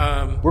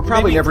 well, we're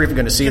probably never even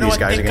going to see these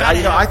guys again.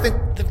 I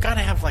think they've got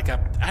to have like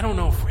I don't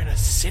know if we're in a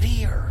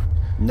city or.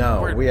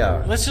 No, we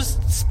are. Let's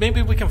just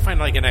maybe we can find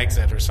like an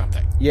exit or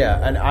something.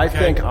 Yeah, and I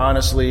think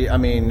honestly, I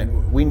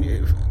mean, we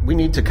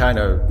need to kind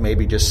of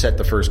maybe just set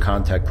the first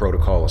contact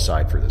protocol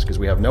aside for this because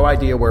we have no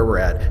idea where we're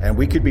at, and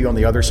we could be on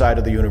the other side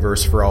of the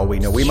universe for all we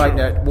know. We might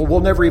not. We'll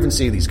never even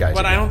see these guys.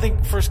 But again. I don't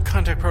think first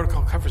contact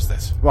protocol covers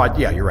this. Well,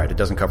 yeah, you're right. It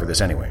doesn't cover this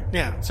anyway.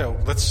 Yeah, so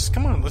let's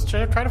try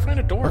to find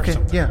a door. Okay. Or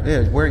something. Yeah.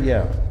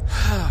 Yeah.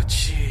 Oh,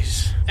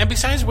 jeez. And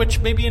besides which,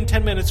 maybe in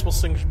 10 minutes we'll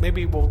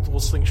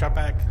slingshot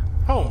back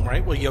home,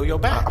 right? We'll yo-yo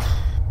back.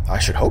 I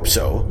should hope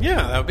so.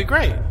 Yeah, that would be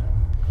great.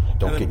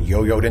 Don't get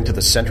yo-yoed into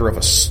the center of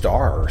a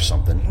star or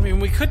something. I mean,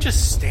 we could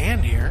just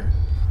stand here.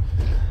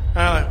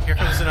 Here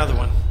comes another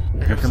one.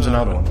 Here comes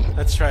another one.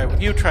 Let's try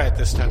it. You try it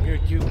this time.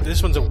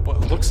 This one's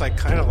looks like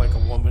kind of like a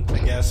woman, I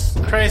guess.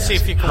 Try to see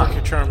if you can work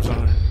your charms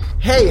on her.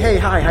 Hey,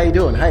 hi, how you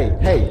doing?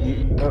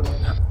 Hey,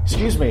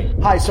 excuse me.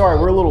 Hi, sorry,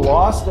 we're a little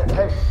lost.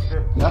 Hey,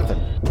 nothing.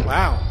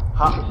 Wow.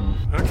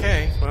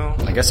 Okay, well.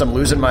 I guess I'm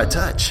losing my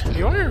touch.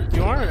 You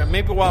are.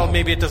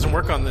 Maybe it doesn't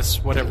work on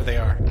this, whatever they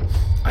are.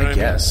 I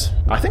guess.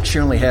 I think she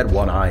only had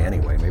one eye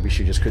anyway. Maybe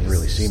she just couldn't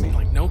really see me.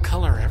 Like no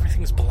color.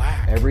 Everything's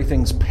black.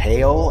 Everything's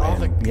pale. All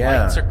the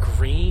lights are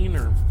green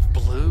or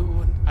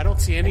blue. I don't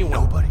see anyone.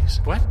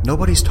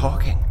 Nobody's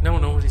talking. No,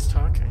 nobody's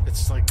talking.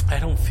 It's like, I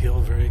don't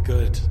feel very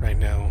good right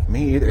now.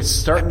 Me either. It's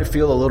starting to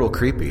feel a little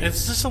creepy.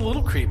 It's just a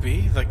little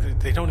creepy. Like,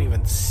 they don't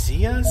even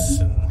see us.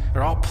 And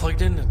they're all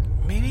plugged in.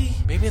 Maybe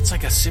it's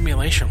like a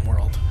simulation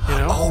world, you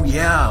know? Oh,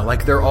 yeah.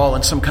 Like they're all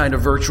in some kind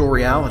of virtual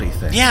reality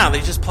thing. Yeah,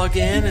 they just plug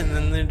in and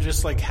then they're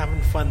just like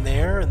having fun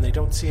there and they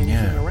don't see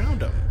anything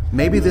around them.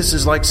 Maybe this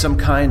is like some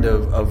kind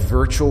of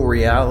virtual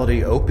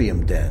reality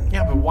opium den.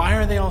 Yeah, but why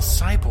are they all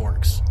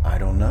cyborgs? I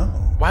don't know.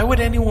 Why would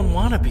anyone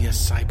want to be a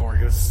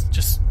cyborg? It's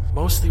just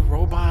mostly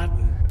robot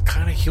and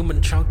kind of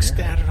human chunks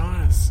scattered on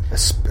us.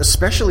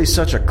 Especially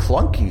such a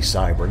clunky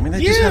cyborg. I mean,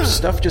 they just have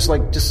stuff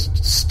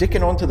just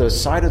sticking onto the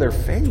side of their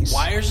face.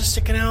 Wires are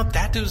sticking out.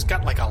 That dude's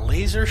got like a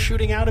laser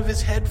shooting out of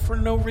his head for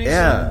no reason.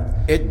 Yeah,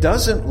 it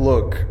doesn't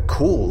look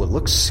cool. It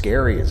looks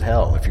scary as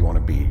hell, if you want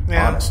to be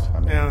honest. I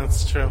mean, yeah,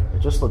 that's true. It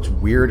just looks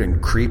weird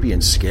and creepy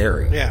and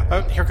scary. Yeah.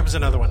 Oh, here comes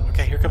another one.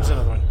 Okay, here comes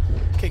another one.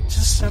 Okay,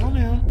 just settle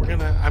down.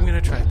 I'm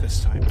gonna try it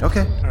this time.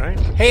 Okay. All right.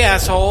 Hey,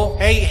 asshole.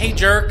 Hey,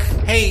 jerk.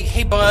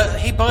 Hey,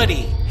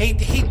 buddy. Hey,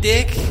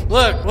 dick.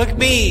 Look at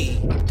me.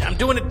 I'm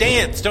doing a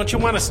dance. Don't you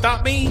want to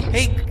stop me?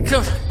 Hey,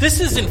 this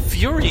is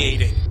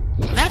infuriating.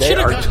 That should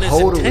have gotten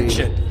his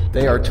attention.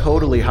 They are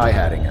totally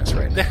hi-hatting us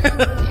right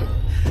now.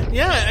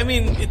 Yeah, I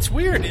mean, it's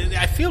weird.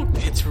 I feel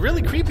it's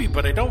really creepy,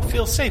 but I don't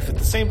feel safe at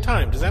the same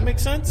time. Does that make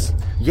sense?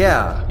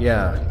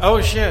 Yeah.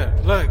 Oh,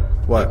 shit. Look.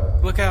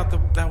 What? Look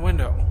out that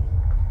window.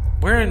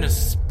 We're in a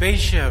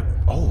spaceship.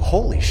 Oh,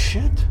 holy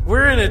shit.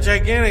 We're in a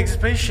gigantic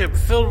spaceship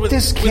filled with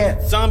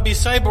zombie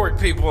cyborg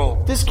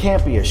people. This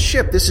can't be a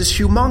ship. This is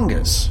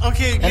humongous.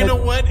 Okay, you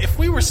know what? If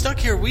we were stuck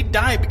here, we'd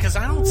die because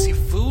I don't see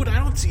food. I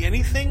don't see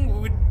anything. We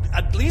would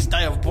at least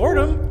die of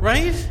boredom,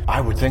 right? I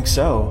would think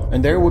so.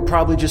 And they would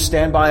probably just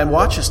stand by and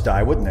watch us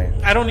die, wouldn't they?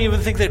 I don't even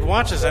think they'd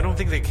watch us. I don't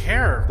think they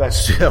care.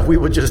 We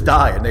would just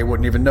die and they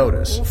wouldn't even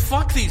notice. Well,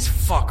 fuck these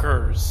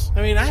fuckers.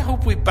 I mean, I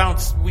hope we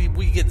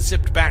get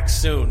zipped back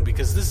soon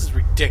because this is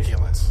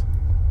ridiculous.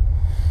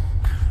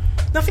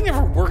 Nothing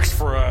ever works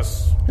for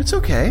us. It's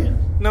okay.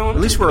 No,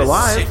 at least we're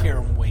alive. Sit here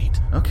and wait.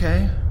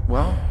 Okay,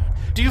 well.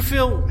 Do you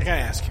feel? I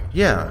gotta ask you.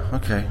 Yeah.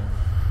 Okay.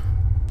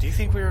 Do you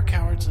think we were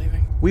cowards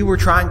leaving? We were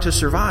trying to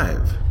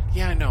survive.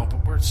 Yeah, I know,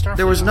 but we're Starfleet.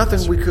 There was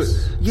nothing we could.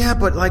 Yeah,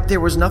 but there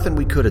was nothing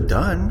we could have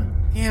done.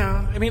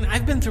 Yeah, I mean,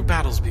 I've been through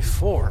battles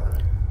before.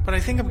 But I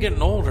think I'm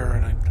getting older,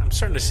 and I'm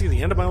starting to see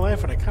the end of my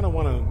life, and I kind of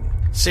want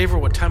to savor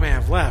what time I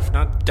have left,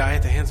 not die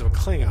at the hands of a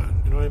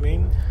Klingon. You know what I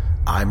mean?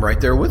 I'm right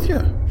there with you.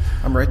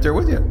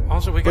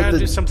 Also, we got to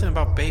do something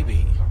about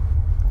Baby.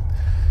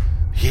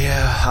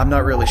 Yeah, I'm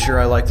not really sure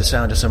I like the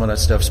sound of some of that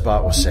stuff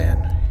Spot was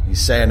saying. He's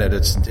saying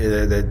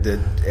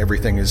that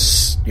everything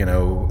is,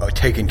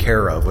 taken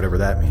care of, whatever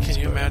that means. Can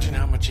you imagine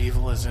how much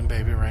evil is in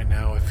Baby right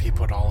now if he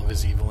put all of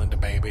his evil into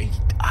Baby?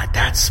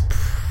 That's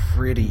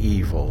pretty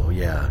evil,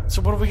 yeah.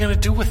 So what are we going to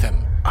do with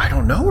him? I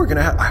don't know. We're going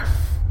to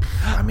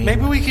have...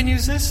 Maybe we can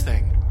use this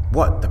thing.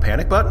 What, the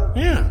panic button?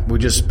 Yeah. We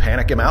just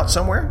panic him out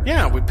somewhere?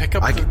 Yeah, we pick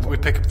up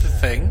the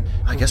thing.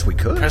 I guess we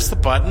could. Press the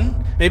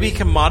button. Maybe you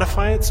can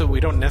modify it so we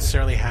don't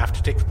necessarily have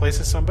to take the place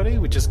of somebody.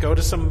 We just go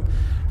to some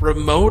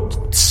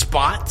remote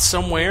spot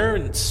somewhere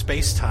in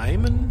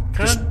space-time and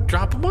kind of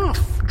drop him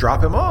off.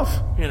 Drop him off.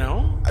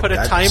 Put a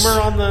timer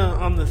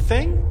on the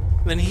thing.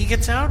 Then he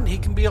gets out and he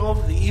can be all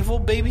the evil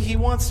baby he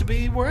wants to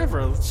be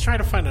wherever. Let's try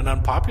to find an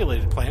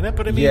unpopulated planet,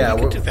 but we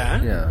could do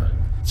that. Yeah.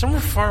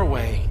 Somewhere far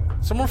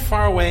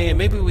away, and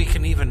maybe we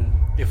can even,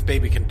 if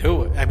Baby can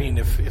do it,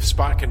 if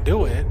Spot can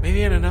do it,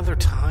 maybe in another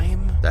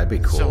time. That'd be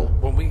cool. So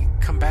when we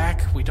come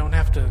back, we don't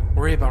have to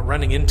worry about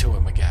running into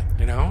him again,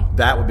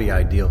 That would be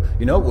ideal.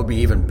 It would be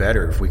even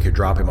better if we could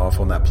drop him off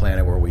on that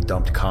planet where we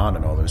dumped Khan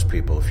and all those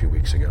people a few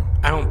weeks ago.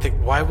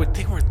 Why would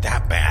they weren't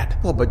that bad?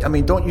 Well, but,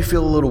 don't you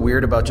feel a little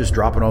weird about just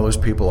dropping all those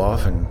people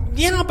off and...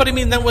 Yeah, but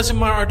that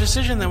wasn't our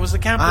decision. That was the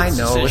captain's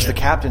decision. I know, it was the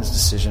captain's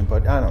decision,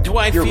 but I don't know. Do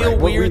I feel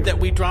weird that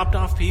we dropped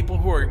off people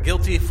who are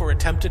guilty for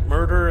attempted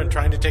murder and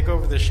trying to take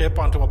over the ship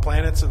onto a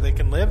planet so they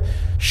can live?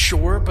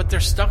 Sure, but they're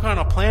stuck on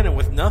a planet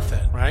with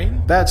nothing, right?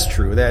 That's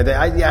true.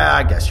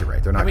 I guess you're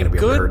right. They're not going to be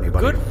able to hurt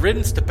anybody. Good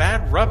riddance to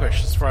bad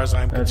rubbish, as far as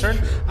I'm concerned.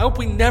 True. I hope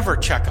we never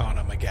check on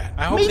them again.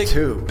 I hope they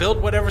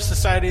build whatever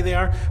society they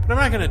are, but I'm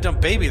not going to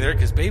dump Baby there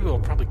because Baby will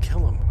probably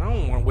kill him. I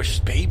don't want to wish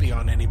Baby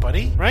on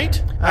anybody,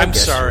 right? I'm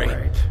sorry.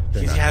 Right.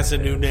 He has a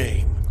new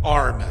name.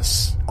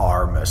 Armus.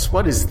 Armus.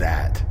 What is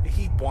that?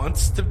 He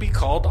wants to be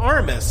called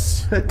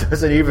Armus. That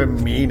doesn't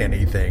even mean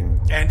anything.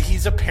 And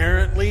he's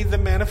apparently the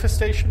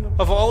manifestation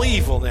of all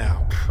evil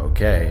now.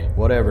 Okay,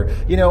 whatever.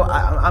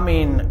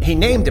 He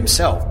named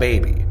himself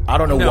Baby. I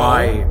don't know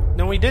why.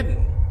 No, he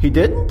didn't. He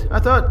didn't? I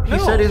thought he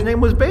said his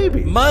name was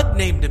Baby. Mud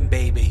named him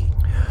Baby.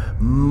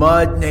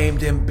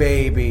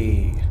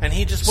 And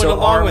he just went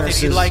along with it.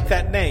 He liked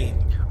that name.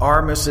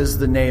 Armus is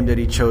the name that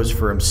he chose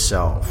for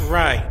himself.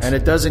 Right. And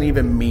it doesn't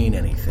even mean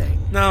anything.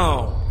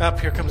 No.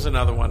 Here comes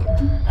another one.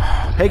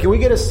 Hey, can we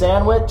get a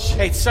sandwich?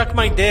 Hey, suck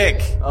my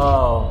dick.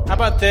 Oh. How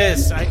about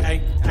this?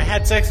 I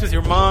had sex with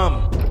your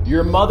mom.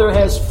 Your mother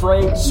has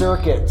frayed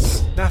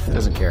circuits. Nothing.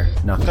 Doesn't care.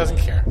 Nothing. Doesn't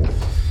care.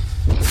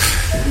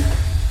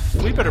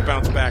 We better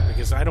bounce back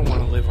because I don't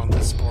want to live on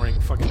this boring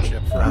fucking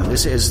ship forever.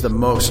 This is the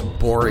most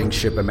boring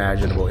ship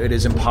imaginable. It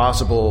is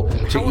impossible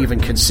to even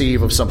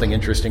conceive of something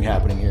interesting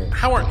happening here.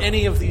 How are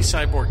any of these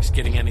cyborgs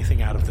getting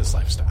anything out of this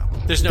lifestyle?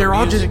 There's no They're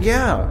music.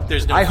 all just,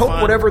 There's no I hope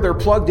fun. whatever they're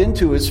plugged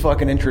into is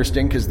fucking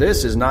interesting because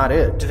this is not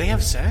it. Do they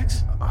have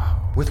sex?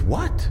 With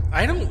what?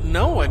 I don't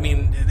know.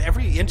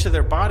 Every inch of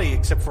their body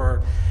except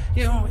for,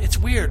 it's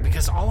weird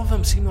because all of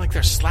them seem like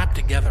they're slapped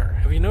together.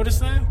 Have you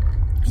noticed that?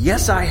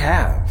 Yes, I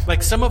have.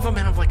 Like some of them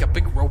have like a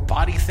big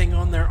robot-y thing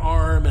on their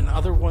arm, and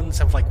other ones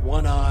have like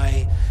one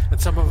eye,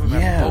 and some of them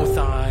have both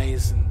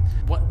eyes, and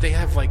they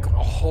have like a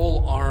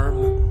whole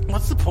arm.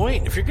 What's the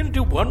point? If you're going to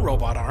do one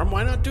robot arm,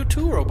 why not do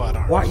two robot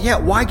arms?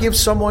 Why give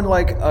someone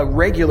like a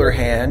regular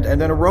hand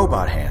and then a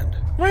robot hand?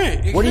 Right.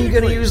 Exactly. What are you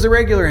going to use the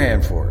regular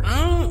hand for?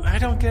 I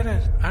don't get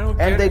it.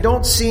 And they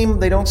don't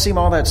seem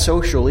all that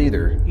social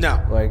either.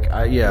 No.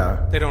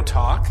 They don't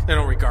talk. They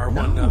don't regard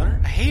one another.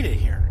 I hate it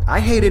here. I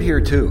hate it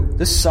here too.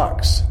 This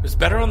sucks. It's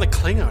better on the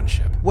Klingon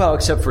ship. Well,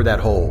 except for that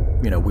whole,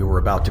 we were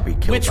about to be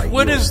killed by eels. Which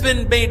would have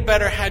been made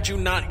better had you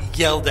not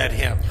yelled at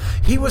him.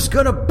 He was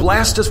going to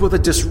blast us with a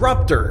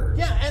disruptor.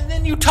 Yeah, and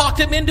then you talked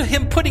him into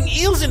him putting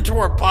eels into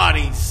our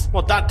bodies.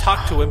 Well, not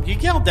talk to him. You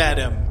yelled at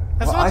him.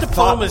 That's not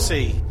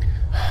diplomacy.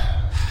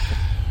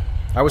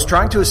 I was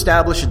trying to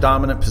establish a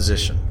dominant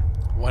position.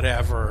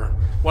 Whatever.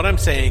 What I'm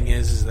saying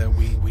is that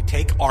we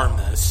take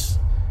Armus,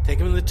 take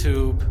him in the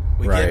tube.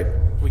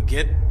 We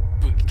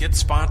get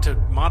Spot to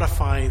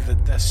modify the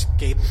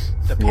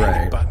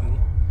panic button.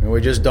 And we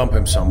just dump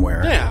him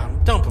somewhere. Yeah,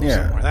 dump him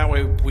somewhere. That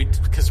way,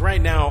 because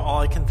right now, all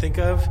I can think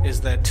of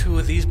is that two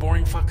of these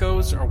boring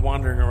fuckos are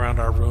wandering around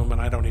our room, and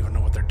I don't even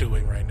know what they're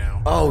doing right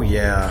now. Oh,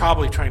 yeah. They're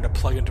probably trying to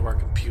plug into our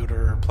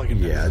computer or plug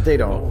into... Yeah, they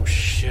don't... Oh,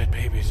 shit,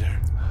 Baby's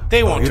there.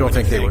 They won't. You don't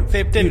think they would?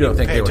 You don't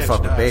think they would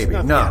fuck with Baby?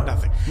 Nothing, no,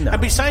 nothing. No.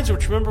 And besides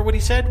which, remember what he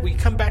said? We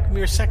come back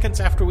mere seconds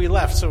after we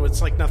left, so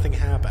it's like nothing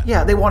happened.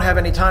 Yeah, they won't have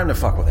any time to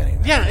fuck with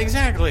anything. Yeah,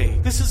 exactly.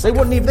 This is. They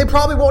wouldn't even. They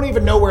probably won't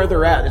even know where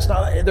they're at. It's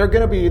not.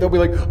 They'll be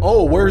like,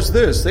 oh, where's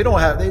this? They don't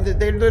have.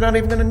 They're not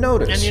even going to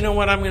notice. And you know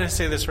what? I'm going to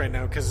say this right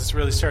now because it's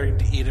really starting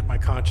to eat at my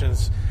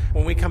conscience.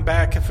 When we come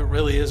back, if it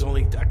really is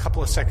only a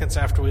couple of seconds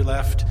after we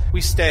left,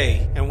 we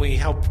stay and we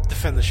help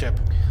defend the ship.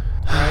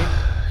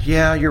 Right?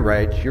 Yeah, you're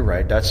right.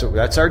 That's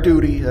our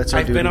duty. That's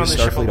our duty. I've been on the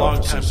ship a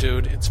long time,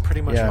 dude. It's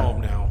pretty much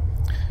home now.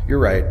 You're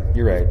right.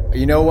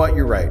 You know what?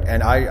 You're right.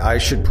 And I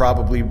should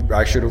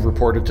have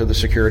reported to the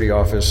security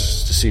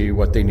office to see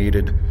what they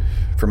needed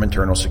from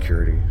internal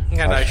security.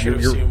 And I should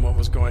have seen what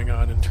was going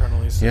on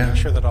internally, so make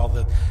sure that all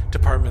the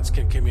departments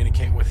can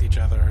communicate with each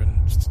other. And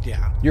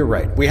you're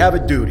right. We have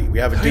a duty. We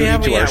have a duty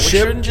to our ship. We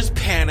shouldn't just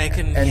panic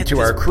and hit to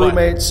our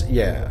crewmates.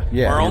 Yeah.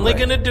 We're only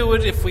going to do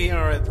it if we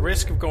are at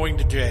risk of going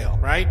to jail,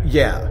 right?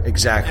 Yeah,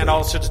 exactly. And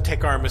also to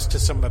take Armis to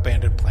some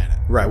abandoned planet.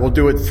 Right. We'll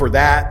do it for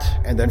that,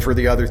 and then for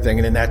the other thing,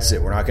 and then that's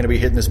it. We're not going to be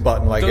hitting this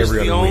button like every other week.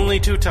 Those are the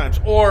only 2 times.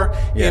 Or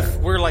if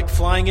we're like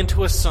flying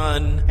into a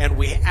sun, and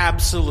we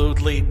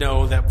absolutely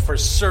know that for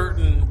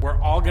certain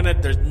we're all going to,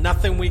 there's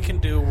nothing we can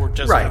do, we're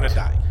just going to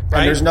die. Right?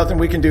 And there's nothing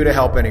we can do to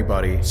help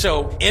anybody.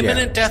 So,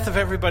 imminent death of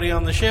everybody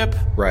on the ship.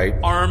 Right.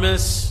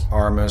 Armis.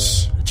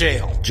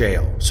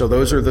 Jail. So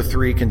those are the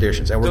 3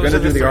 conditions. And we're going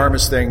to do the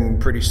Armis thing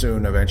pretty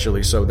soon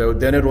eventually. So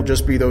then it'll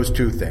just be those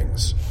 2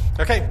 things.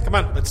 Okay, come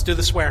on. Let's do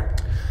the swear.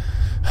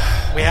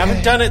 We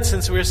haven't done it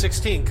since we were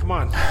 16. Come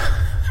on.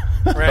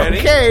 Ready?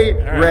 Okay.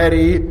 Right.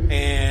 Ready.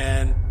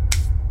 And...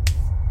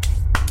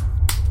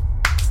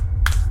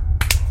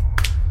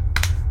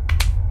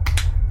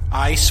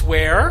 I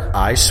swear.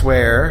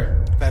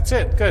 That's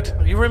it. Good.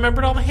 You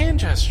remembered all the hand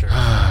gestures.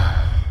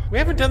 We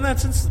haven't done that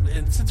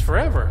since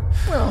forever.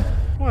 Well,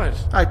 what?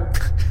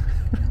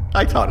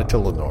 I taught it to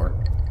Lenore.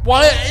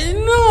 Why?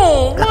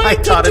 No. Why I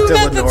taught do it to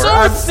that? Lenore.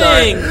 That's our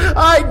thing. Sorry.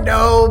 I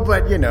know,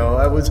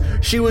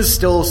 but she was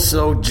still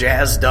so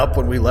jazzed up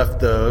when we left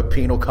the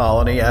penal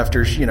colony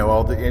after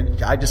all the.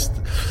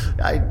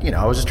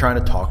 I was just trying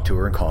to talk to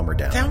her and calm her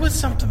down. That was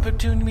something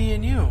between me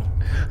and you.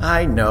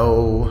 I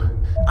know.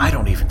 I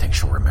don't even think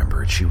she'll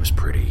remember it. She was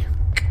pretty.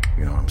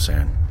 You know what I'm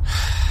saying?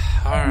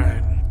 All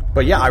right.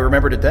 But yeah, I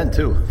remembered it then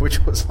too,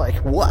 which was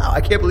like, wow,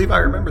 I can't believe I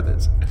remember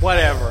this.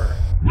 Whatever.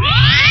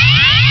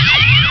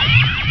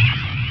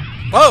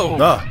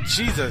 Whoa!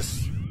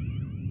 Jesus.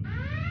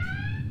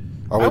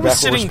 I was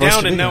sitting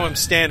down and now I'm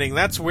standing.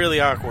 That's really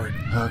awkward.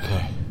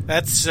 Okay.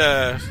 That's,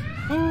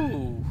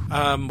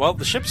 well,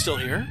 the ship's still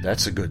here.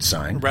 That's a good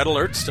sign. Red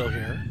alert's still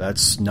here.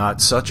 That's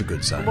not such a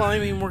good sign. Well, I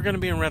mean, we're going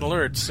to be in red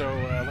alert, so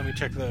let me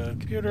check the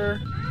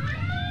computer.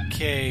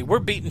 Okay, we're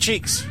beating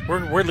cheeks.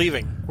 We're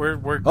leaving. We're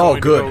going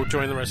to go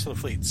join the rest of the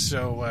fleet.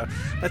 So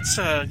let's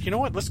you know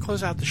what? Let's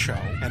close out the show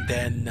and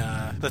then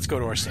let's go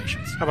to our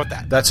stations. How about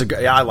that?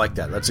 I like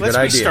that. That's a good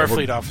idea. Let's be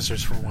Starfleet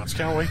officers for once,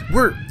 can't we?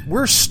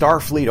 We're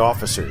Starfleet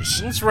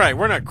officers. That's right.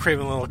 We're not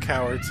craven little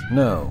cowards.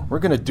 No, we're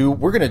gonna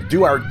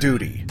do our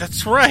duty.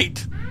 That's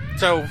right.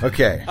 So,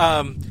 okay.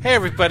 Hey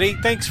everybody,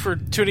 thanks for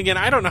tuning in.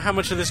 I don't know how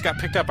much of this got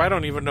picked up. I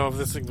don't even know if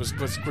this thing was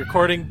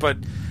recording, but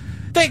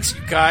thanks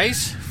you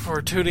guys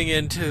for tuning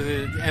in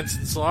to the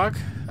Ensign's Log.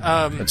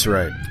 That's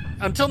right.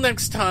 Until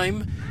next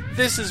time,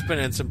 this has been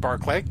Ensign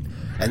Barclay.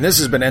 And this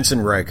has been Ensign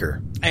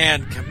Riker.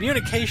 And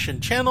communication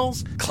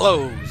channels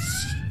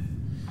closed.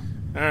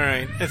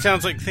 Alright, it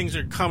sounds like things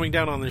are calming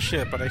down on the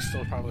ship, but I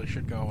still probably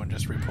should go and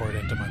just report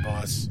into my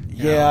boss.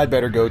 Yeah, I'd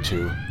better go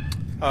too.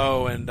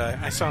 Oh, and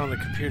I saw on the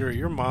computer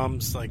your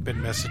mom's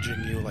been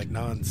messaging you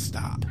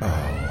nonstop.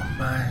 Oh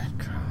my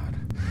god.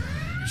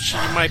 She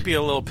might be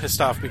a little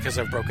pissed off because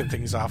I've broken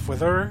things off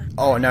with her.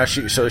 Oh, now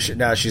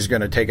she's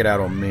going to take it out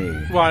on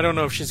me. Well, I don't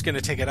know if she's going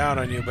to take it out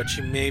on you, but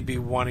she may be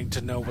wanting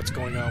to know what's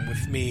going on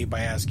with me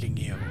by asking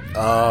you.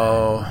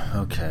 Oh,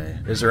 okay.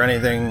 Is there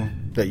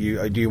anything that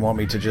do you want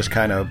me to just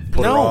kind of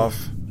put her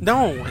off?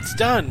 No, it's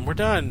done. We're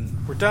done.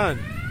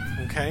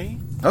 Okay?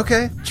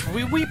 Okay.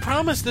 We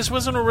promised this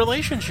wasn't a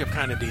relationship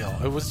kind of deal.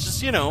 It was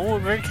just, a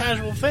very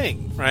casual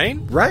thing, right?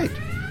 Right.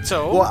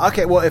 So...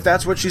 Well, if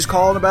that's what she's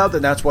calling about,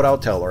 then that's what I'll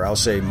tell her. I'll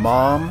say,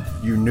 Mom,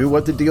 you knew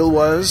what the deal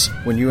was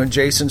when you and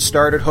Jason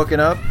started hooking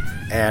up,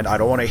 and I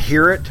don't want to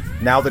hear it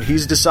now that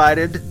he's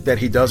decided that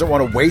he doesn't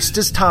want to waste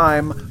his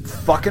time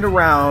fucking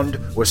around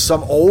with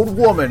some old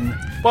woman.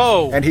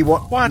 Whoa. And he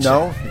watch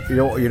No? it. You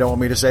don't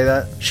want me to say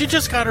that? She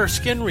just got her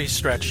skin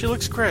restretched. She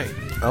looks great.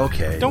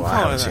 Okay. Don't call I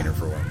haven't her that. seen her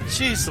for a while.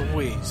 Jeez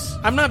Louise.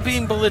 I'm not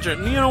being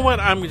belligerent. You know what?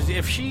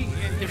 If she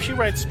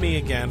writes me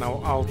again,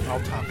 I'll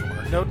talk to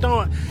her. No,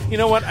 don't. You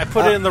know what? I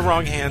put it in the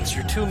wrong hands.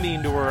 You're too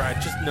mean to her. I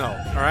just know.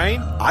 All right?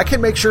 I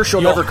can make sure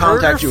she'll never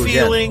contact you again. Hurt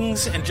her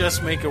feelings and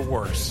just make it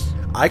worse.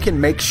 I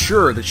can make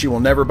sure that she will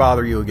never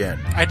bother you again.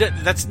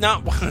 That's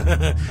not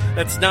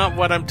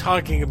what I'm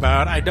talking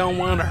about. I don't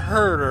want to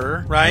hurt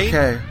her,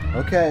 right?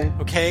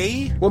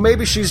 Okay? Well,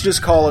 maybe she's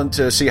just calling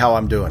to see how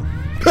I'm doing.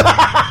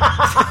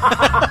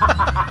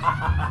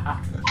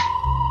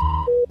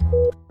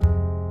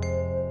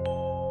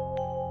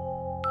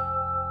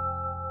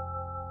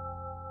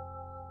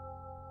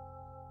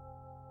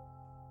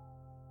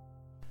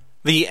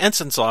 The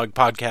Ensign's Log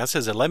podcast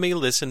is a Let Me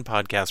Listen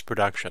podcast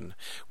production,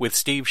 with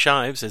Steve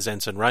Shives as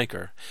Ensign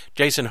Riker,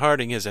 Jason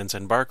Harding as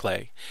Ensign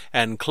Barclay,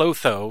 and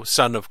Clotho,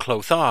 son of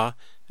Clothaw,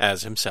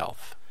 as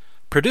himself.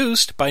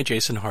 Produced by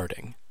Jason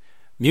Harding.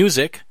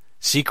 Music,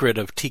 Secret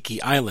of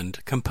Tiki Island,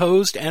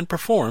 composed and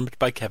performed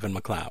by Kevin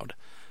MacLeod.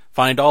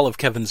 Find all of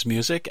Kevin's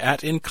music at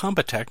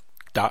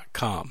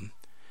incompetech.com.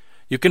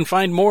 You can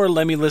find more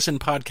Let Me Listen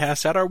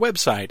podcasts at our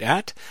website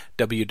at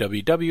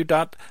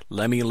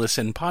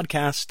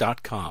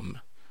www.letmelistenpodcast.com.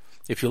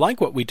 If you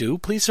like what we do,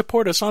 please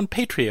support us on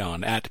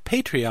Patreon at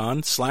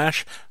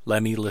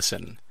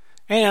patreon.com/letmelisten.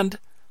 And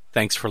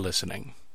thanks for listening.